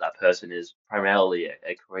also that that person is primarily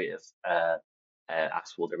a creative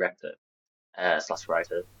actual director slash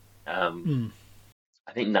writer. Um, Mm.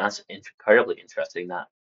 I think that's incredibly interesting. That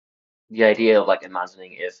the idea of like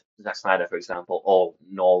imagining if Zack Snyder, for example, or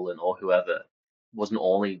Nolan or whoever wasn't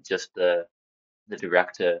only just the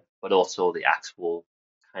director, but also the actual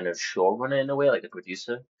kind of showrunner in a way, like the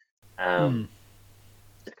producer. Mm. Um,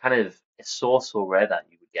 it's kind of it's so rare that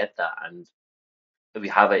you would get that, and we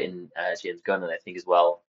have it in James Gunn, and I think as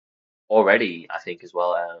well already. I think as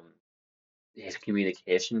well, his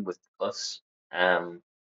communication with us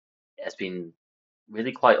has been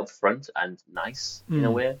really quite upfront and nice in a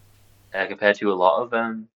Mm. way, compared to a lot of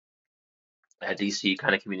DC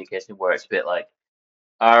kind of communication where it's a bit like,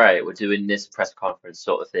 all right, we're doing this press conference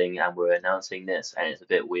sort of thing, and we're announcing this, and it's a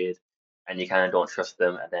bit weird, and you kind of don't trust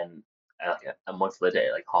them, and then like a month later,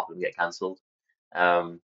 like half of them get cancelled.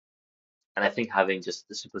 Um, and I think having just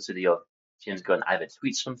the simplicity of James Gunn either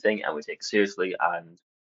tweets something and we take it seriously, and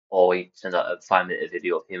or he sends out a 5 minute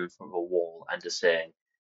video of him in front of a wall and just saying,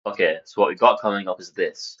 okay, so what we got coming up is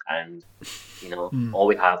this, and Mm. all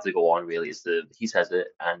we have to go on really is he says it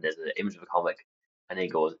and there's an image of a comic and he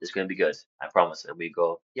goes, it's going to be good, I promise. And we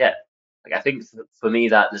go, yeah. Like I think for me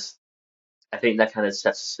I think that kind of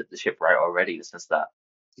sets the ship right already in the sense that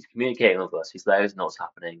he's communicating with us, he's letting us know what's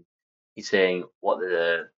happening, he's saying what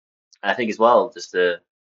and I think as well, just the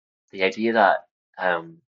idea that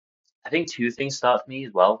I think two things start me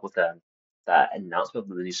as well with that announcement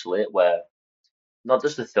of the new slate where not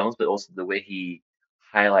just the films but also the way he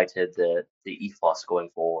highlighted the ethos going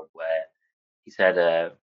forward where he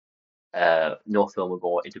said no film will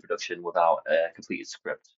go into production without a completed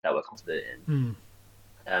script that we're confident Mm.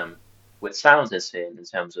 in. Which sounds insane in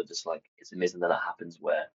terms of just like it's amazing that that happens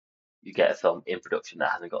where you get a film in production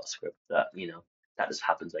that hasn't got a script that that just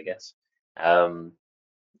happens, I guess.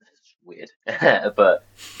 It's weird, but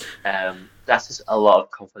that's just a lot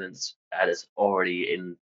of confidence that is already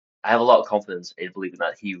in. I have a lot of confidence in believing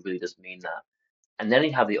that he really does mean that. And then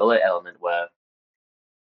you have the other element where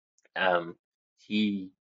um,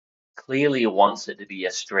 he clearly wants it to be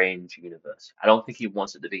a strange universe. I don't think he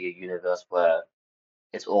wants it to be a universe where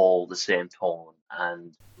it's all the same tone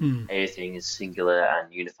and Mm. everything is singular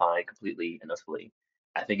and unified completely and utterly.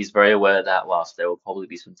 I think he's very aware that whilst there will probably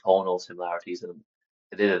be some tonal similarities and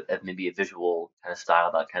a bit of maybe a visual kind of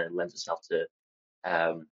style that kind of lends itself to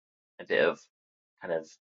um, a bit of kind of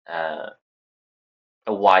uh,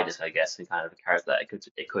 a wideness, I guess, and kind of a character that it could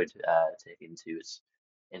take into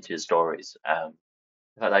his stories. In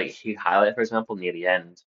fact, like he highlighted, for example, near the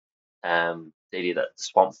end, the idea that the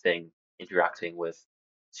Swamp Thing interacting with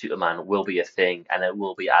Superman will be a thing, and it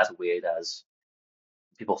will be as weird as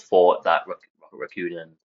people thought that Rocket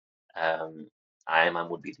Raccoon and Iron Man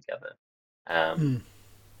would be together. Um, Mm.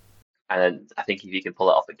 and then I think if you can pull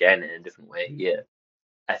it off again in a different way here,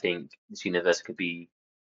 I think this universe could be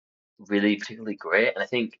really particularly great. And I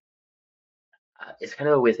think it's kind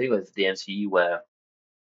of a weird thing with the MCU where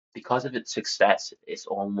because of its success, it's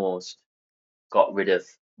almost got rid of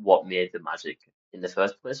what made the magic in the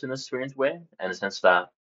first place in a strange way, in the sense that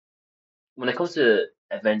when it comes to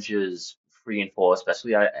Avengers 3 and 4,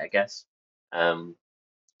 especially, I guess, um,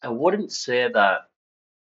 I wouldn't say that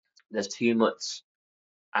there's too much.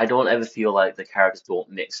 I don't ever feel like the characters don't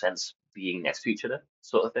make sense being next to each other,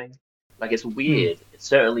 sort of thing. Like it's Mm. weird. It's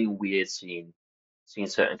certainly weird seeing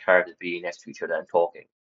certain characters being next to each other and talking.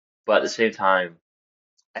 But at the same time,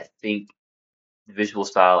 I think the visual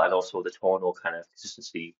style and also the tonal kind of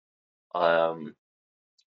consistency. Um,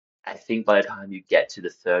 I think by the time you get to the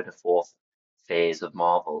third or fourth phase of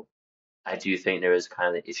Marvel, I do think there is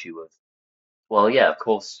kind of the issue of, well, yeah, of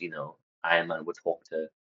course, Iron Man would talk to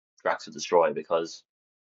Drax to Destroy because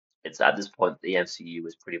it's at this point the MCU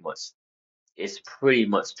is pretty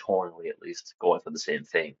much tonally at least going for the same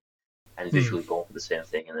thing. and Mm. visually going for the same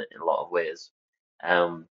thing in a lot of ways.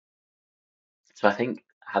 Um, so I think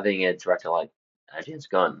having a director like James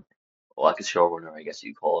Gunn, or like a showrunner, I guess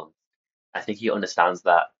you call him, I think he understands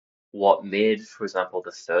that what made, for example,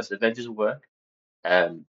 the first Avengers work,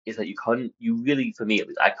 is that you really, for me at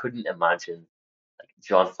least, I couldn't imagine like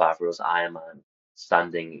John Favreau's Iron Man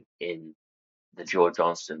standing in the Joe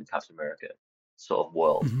Johnston Captain America sort of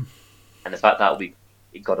world. Mhm. And the fact that we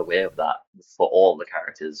it got away with that for all the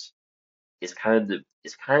characters is kind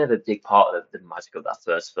of a big part of the magic of that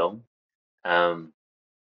first film. Um,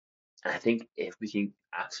 and I think if we can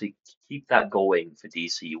actually keep that going for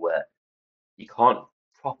DC, where you can't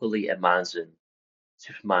properly imagine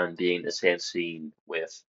Superman being in the same scene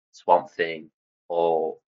with Swamp Thing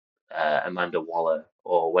or Amanda Waller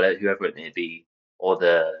or whatever whoever it may be, or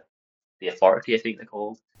the Authority, I think they're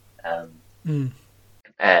called. Um, Mm.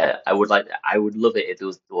 I would love it if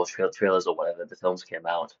those trailers or whatever the films came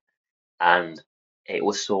out and it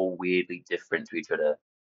was so weirdly different to each other.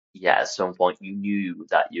 Yeah, at some point you knew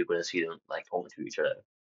that you're going to see them like talking to each other.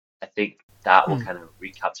 I think that will Mm. kind of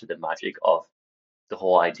recapture the magic of the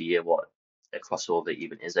whole idea of what a crossover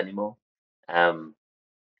even is anymore. Um,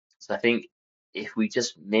 so I think if we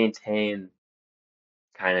just maintain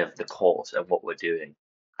kind of the course of what we're doing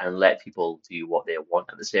and let people do what they want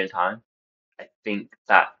at the same time, I think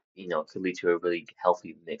that, could lead to a really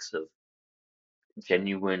healthy mix of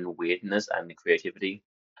genuine weirdness and creativity,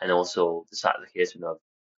 and also the satisfaction of,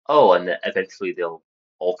 oh, and then eventually they'll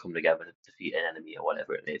all come together to defeat an enemy or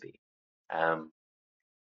whatever it may be. Um,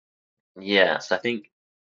 yeah, so I think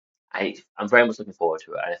I'm very much looking forward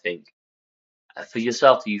to it. And I think for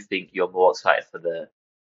yourself, do you think you're more excited for the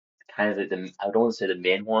kind of I don't want to say the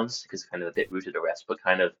main ones because it's kind of a bit rooted to the rest, but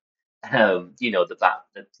kind of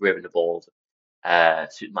the Brave and the Bold,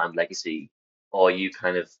 Superman Legacy, or are you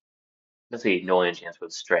kind of let's say knowing James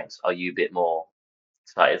Gunn's strengths, are you a bit more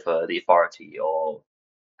excited for the Authority or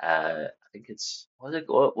I think it's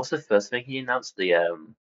what's the first thing he announced? The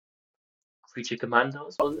Creature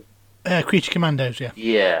Commandos, was it? Creature Commandos, yeah.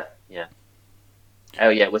 Yeah, yeah. Oh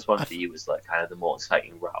yeah, which one I, for th- you was like kind of the more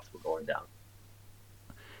exciting route we're going down?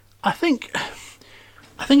 I think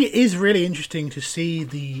I think it is really interesting to see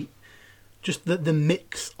the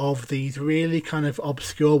mix of these really kind of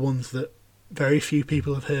obscure ones that very few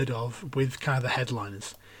people have heard of with kind of the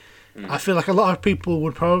headliners. I Mm, feel like a lot of people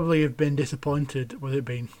would probably have been disappointed with it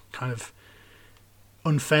being kind of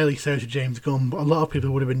unfairly so to James Gunn, but a lot of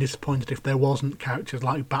people would have been disappointed if there wasn't characters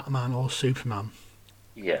like Batman or Superman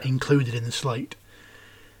yeah, included in the slate.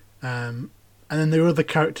 And then there are other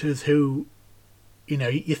characters who,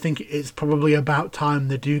 you think it's probably about time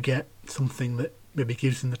they do get something that maybe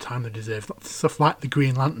gives them the time they deserve. Stuff like the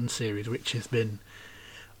Green Lantern series, which has been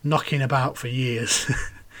knocking about for years.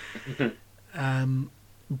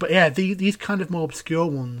 But yeah, these kind of more obscure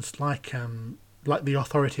ones, like the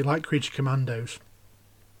Authority, like Creature Commandos,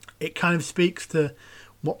 it kind of speaks to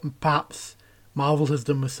what perhaps Marvel has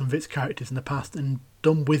done with some of its characters in the past, and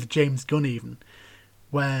done with James Gunn even,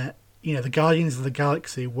 where the Guardians of the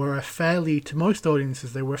Galaxy were to most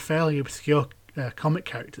audiences, they were fairly obscure comic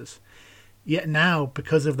characters. Yet now,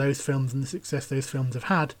 because of those films and the success those films have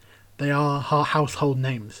had, they are household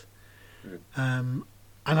names. mm,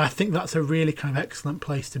 And I think that's a really kind of excellent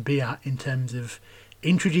place to be at in terms of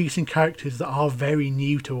introducing characters that are very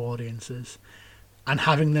new to audiences and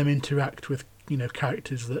having them interact with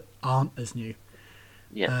characters that aren't as new.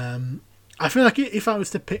 yeah. I feel like if I was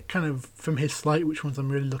to pick kind of from his slate which ones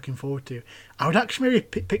I'm really looking forward to, I would actually maybe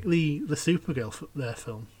pick the Supergirl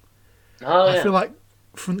film. Oh I yeah. feel like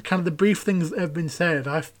from kind of the brief things that have been said,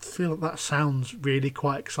 I feel that sounds really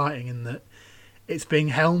quite exciting in that it's being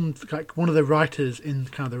helmed like one of the writers in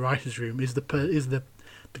kind of the writers' room is the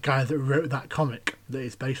guy that wrote that comic that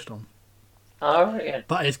it's based on. All right. Yeah.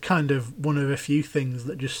 That is kind of one of a few things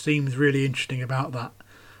that just seems really interesting about that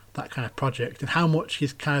kind of project, and how much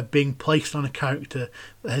is kind of being placed on a character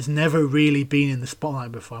that has never really been in the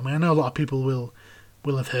spotlight before. I mean, I know a lot of people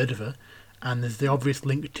will have heard of her, and there's the obvious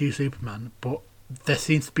link to Superman, but there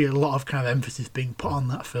seems to be a lot of kind of emphasis being put on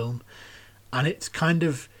that film, and it's kind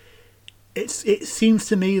of it seems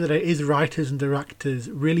to me that it is writers and directors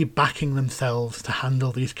really backing themselves to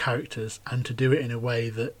handle these characters and to do it in a way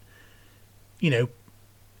that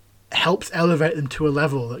helps elevate them to a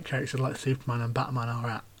level that characters like Superman and Batman are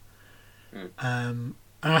at. And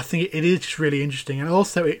I think it is just really interesting, and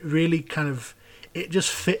also it really kind of it just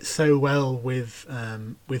fits so well with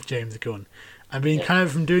James Gunn. I mean, Yeah. kind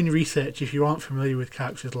of from doing research, if you aren't familiar with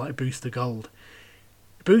characters like Booster Gold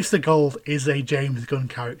is a James Gunn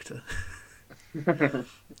character.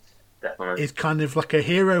 definitely. is kind of like a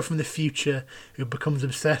hero from the future who becomes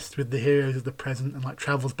obsessed with the heroes of the present and like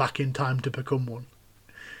travels back in time to become one.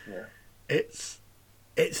 Yeah, It's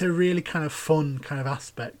it's a really kind of fun kind of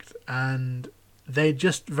aspect, and they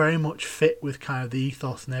just very much fit with kind of the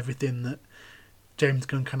ethos and everything that James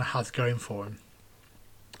Gunn kind of has going for him.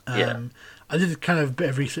 yeah, I did kind of a bit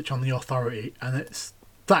of research on the Authority, and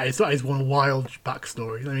that is one wild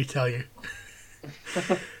backstory. Let me tell you.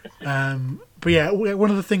 But yeah, one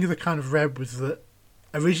of the things I kind of read was that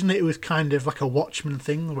originally it was kind of like a Watchmen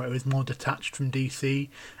thing where it was more detached from DC,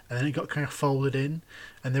 and then it got kind of folded in.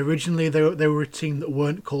 And originally they were a team that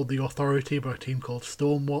weren't called the Authority, but a team called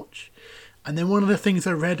Stormwatch. And then one of the things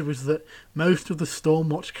I read was that most of the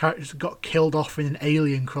Stormwatch characters got killed off in an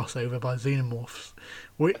Alien crossover by Xenomorphs,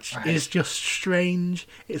 which is right. just strange.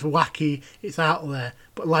 It's wacky. It's out there.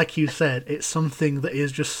 But like you said, it's something that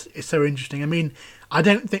is just it's so interesting. I mean, I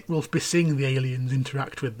don't think we'll be seeing the aliens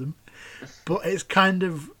interact with them, but it's kind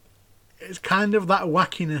of that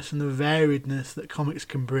wackiness and the variedness that comics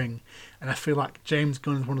can bring, and I feel like James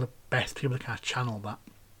Gunn is one of the best people to kind of channel that.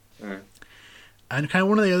 Mm, And kind of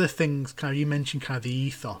one of the other things, kind of you mentioned, kind of the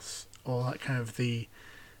ethos or like kind of the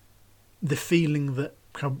feeling that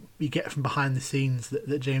kind of you get from behind the scenes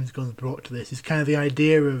that James Gunn's brought to this is kind of the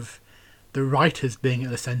idea of the writers being at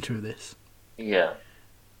the centre of this, yeah,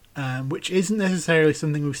 which isn't necessarily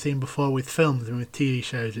something we've seen before with films and with TV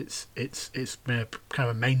shows. It's been a kind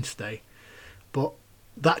of a mainstay, but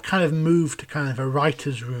that kind of move to kind of a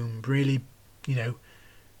writer's room really, you know,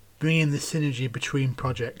 bringing the synergy between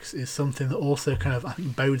projects is something that also kind of I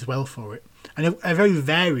think bodes well for it, and a very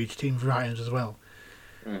varied team of writers as well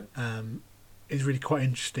mm, is really quite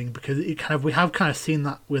interesting because it kind of we have kind of seen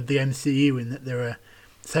that with the MCU in that there are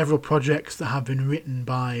several projects that have been written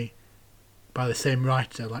by the same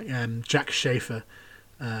writer, like Jack Schaefer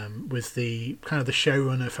was the kind of the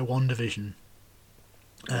showrunner for WandaVision.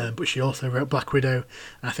 mm, But she also wrote Black Widow,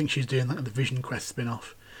 and I think she's doing like the Vision Quest spin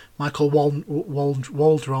off. Michael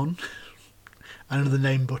Waldron, another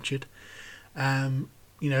name butchered.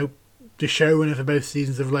 You know, the showrunner for both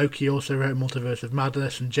seasons of Loki also wrote Multiverse of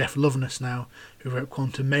Madness, and Jeff Loveness now, who wrote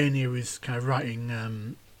Quantum Mania, is kind of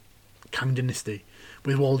writing Kang Dynasty,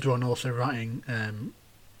 with Waldron also writing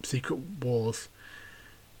Secret Wars.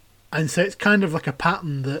 And so it's kind of like a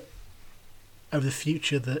pattern that of the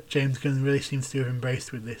future that James Gunn really seems to have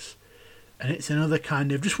embraced with this, and it's another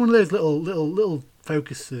kind of just one of those little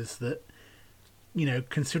focuses that, you know,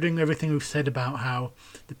 considering everything we've said about how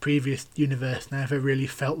the previous universe never really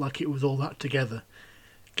felt like it was all that together,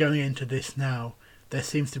 going into this now, there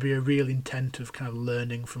seems to be a real intent of kind of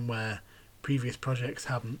learning from where previous projects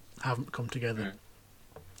haven't come together, mm,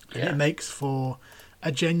 and it yeah, makes for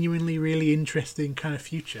a genuinely really interesting kind of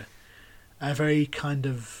future, a very kind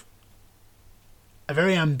of a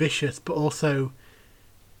very ambitious but also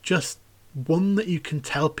just one that you can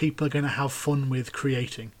tell people are going to have fun with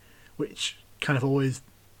creating, which kind of always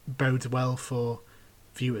bodes well for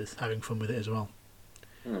viewers having fun with it as well.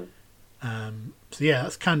 mm. So yeah,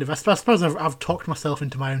 that's kind of I suppose I've talked myself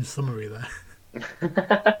into my own summary there.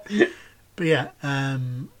 But yeah,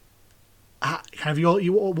 kind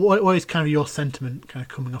of what is kind of your sentiment kind of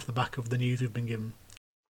coming off the back of the news we've been given?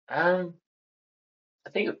 Um, I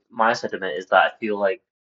think my sentiment is that I feel like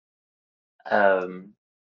um,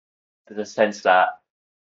 there's a sense that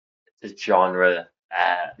the genre,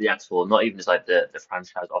 the actual, not even just like the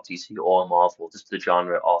franchise of DC or Marvel, just the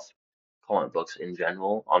genre of comic books in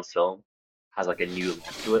general on film has like a new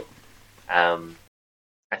life to it. Um,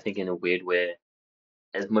 I think in a weird way,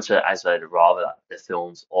 as much as I'd rather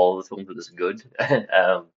that all the films were this good,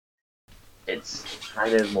 um, it's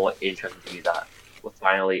kind of more interesting to me that we're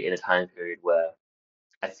finally in a time period where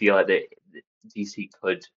I feel like the DC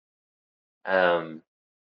could um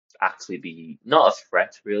actually be not a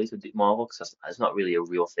threat really to Marvel because that's not really a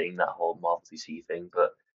real thing, that whole Marvel DC thing,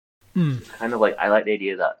 but Hmm. it's kind of like I like the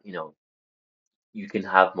idea that you can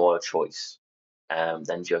have more choice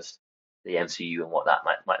than just the MCU and what that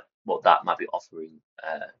might be offering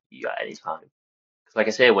you at any time. Because like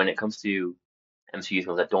I say, when it comes to MCU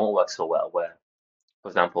films that don't work so well, where for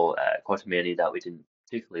example, Quantumania that we didn't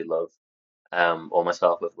particularly love, or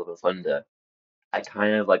myself with Love and Thunder, I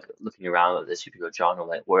kind of like looking around at the superhero genre,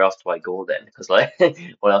 like where else do I go then? Because like,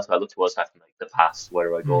 what else do I look towards after like the past? Where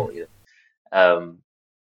do I Hmm. go? Um,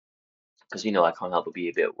 because I can't help but be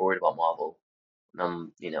a bit worried about Marvel.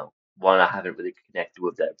 One, I haven't really connected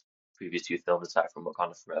with their previous two films aside from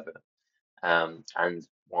Wakanda Forever. And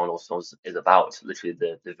one of those films is about literally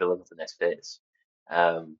the villain of the next phase.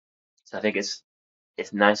 So I think it's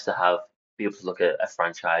nice to be able to look at a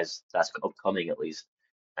franchise that's upcoming at least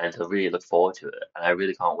and to really look forward to it. And I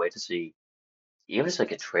really can't wait to see even just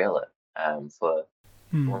like a trailer for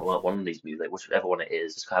Hmm. one of these movies, like whichever one it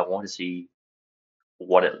is. Just kind of want to see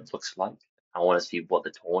what it looks like. I want to see what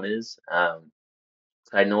the tone is.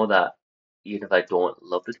 'Cause I know that even if I don't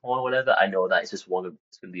love the tone or whatever, I know that it's going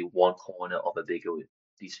to be one corner of a bigger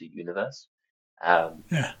DC universe. Um,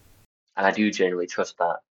 Yeah. and I do generally trust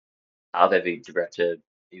that out of every director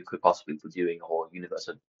who could possibly be doing a whole universe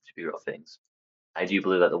of superhero things, I do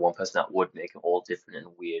believe that the one person that would make it all different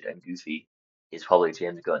and weird and goofy is probably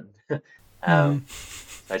James Gunn. Hmm. Um,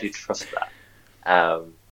 so I do trust that.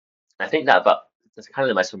 Um, I think that, but that's kind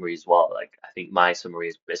of my summary as well. Like, I think my summary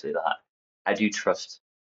is basically that I do trust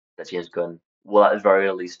that James Gunn will at the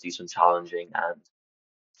very least do some challenging and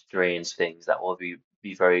strange things that will be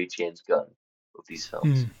very James Gunn with these Hmm.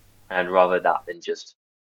 films. And rather that than just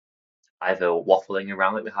either waffling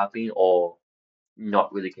around like we have been or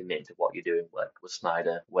not really committing to what you're doing, like with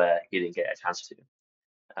Snyder, where he didn't get a chance to.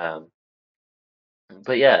 Um,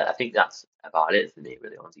 but yeah, I think that's about it for me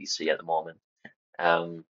really on DC at the moment.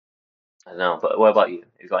 Um, I don't know, but what about you?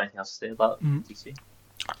 Have you got anything else to say about Hmm. DC?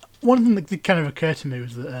 One thing that did kind of occur to me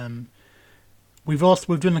was that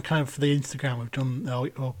we've done a kind of for the Instagram we've done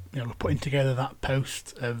or we're putting together that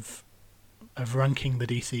post of ranking the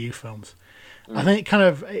DCU films. I Mm. think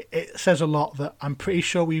it says a lot that I'm pretty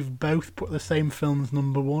sure we've both put the same films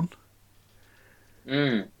number one.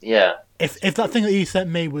 Yeah, it's If that true. thing that you sent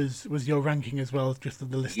me was your ranking as well as just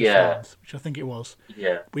the list of Yeah, films, which I think it was,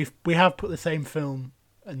 yeah, we have put the same film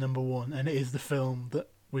at number one, and it is the film that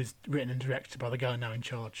was written and directed by the guy now in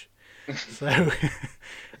charge. So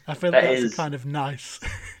I feel like that that's a is, kind of nice,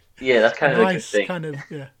 yeah, that's a kind of a good nice thing. kind of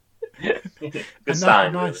yeah, Good a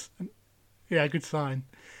sign, really. nice yeah, good sign.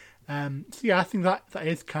 So yeah, I think that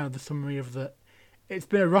is kind of the summary of the. It's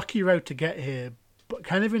been a rocky road to get here, but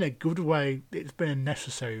kind of in a good way. It's been a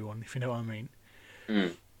necessary one, if you know what I mean.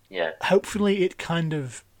 Mm, yeah, Hopefully, it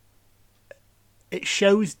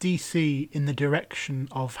shows DC in the direction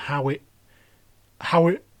of how it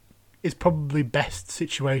is probably best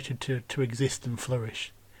situated to exist and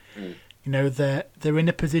flourish. mm, You know, they're in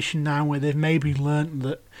a position now where they've maybe learnt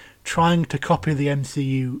that trying to copy the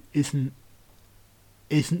MCU isn't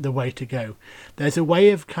the way to go. There's a way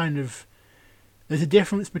of kind of there's a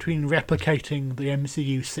difference between replicating the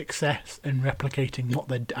MCU success and replicating what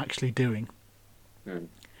they're actually doing, mm,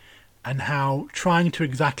 and how trying to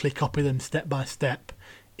exactly copy them step by step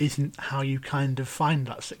isn't how you kind of find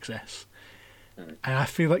that success. mm, And I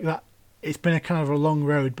feel like that it's been a kind of a long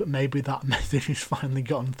road, but maybe that message has finally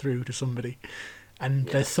gotten through to somebody, and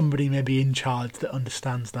yeah, there's somebody maybe in charge that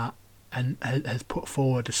understands that and has put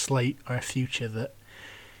forward a slate or a future that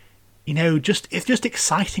just it's just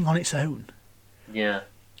exciting on its own. yeah,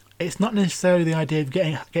 It's not necessarily the idea of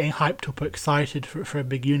getting hyped up or excited for a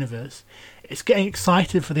big universe. It's getting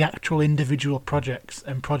excited for the actual individual projects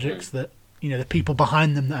and mm, projects that the people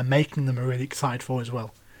behind them that are making them are really excited for as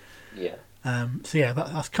well. yeah, So yeah,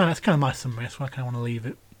 that's kind of my summary. That's where I kind of want to leave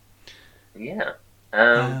it. yeah.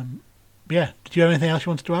 Um, But yeah, did you have anything else you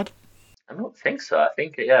wanted to add? I don't think so. I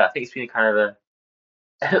think it's been kind of a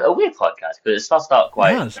a weird podcast because it starts out It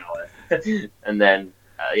quite has. sour, and then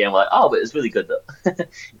yeah, I'm like, oh, but it's really good though.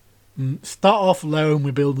 Start off low and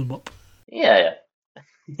we build them up. Yeah,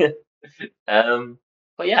 yeah. Um,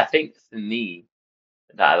 but yeah, I think for me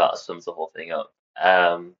that about sums the whole thing up.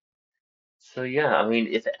 So yeah, I mean,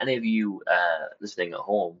 if any of you listening at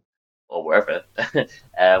home or wherever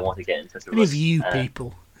want to get in touch with Any of us, you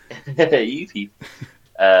people? you people,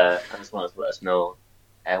 I just want to let us know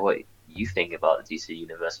what you think about the DC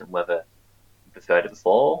universe and whether you preferred it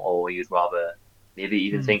before or you'd rather maybe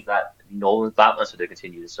even Hmm. think that Nolan's Batman should have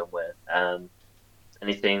continued somewhere.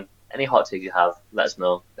 Anything, any hot takes you have, let us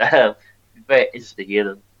know. Very interested to hear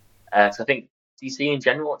them. 'Cause I think DC in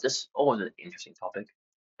general, just always an interesting topic.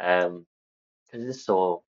 Um, because it's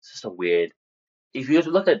just so weird. If you were to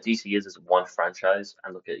look at DC as one franchise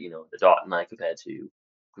and look at, the Dark Knight compared to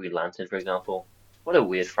Green Lantern, for example, what a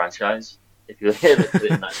weird franchise. If you look at it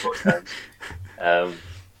in that sort of terms. Um,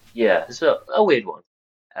 yeah, it's a weird one.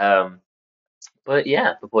 Um, but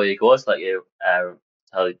yeah, before you go, I'd just like you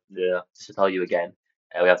just to tell you again,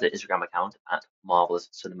 we have the Instagram account at Marvelous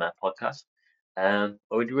Cinema Podcast, where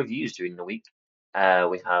we do reviews during the week.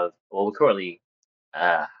 We currently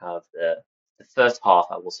have the first half,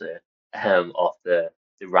 I will say, of the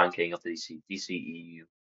ranking of the DCEU,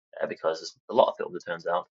 because there's a lot of films, it turns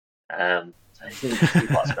out. So it's going to be two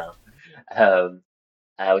parts now. Um,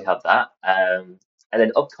 we have that. And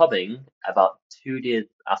then upcoming, about 2 days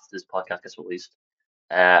after this podcast gets released,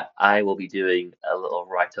 I will be doing a little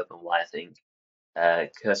write up on why I think.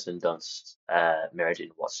 Kirsten Dunst, Mary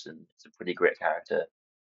Jane Watson is a pretty great character.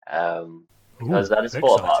 Ooh, Because I just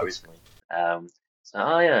thought about her exciting. recently. So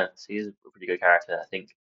oh yeah, she's a pretty good character. I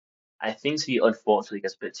think she unfortunately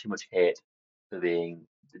gets a bit too much hate for being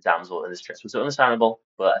the damsel in distress, which is understandable,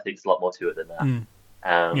 but I think there's a lot more to it than that. Mm,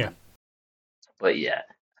 yeah, Um, but yeah,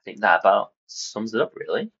 I think that about sums it up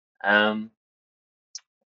really. Um,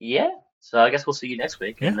 yeah, so I guess we'll see you next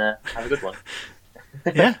week yeah, and have a good one.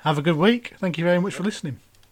 yeah. Have a good week. Thank you very much Yeah, for listening.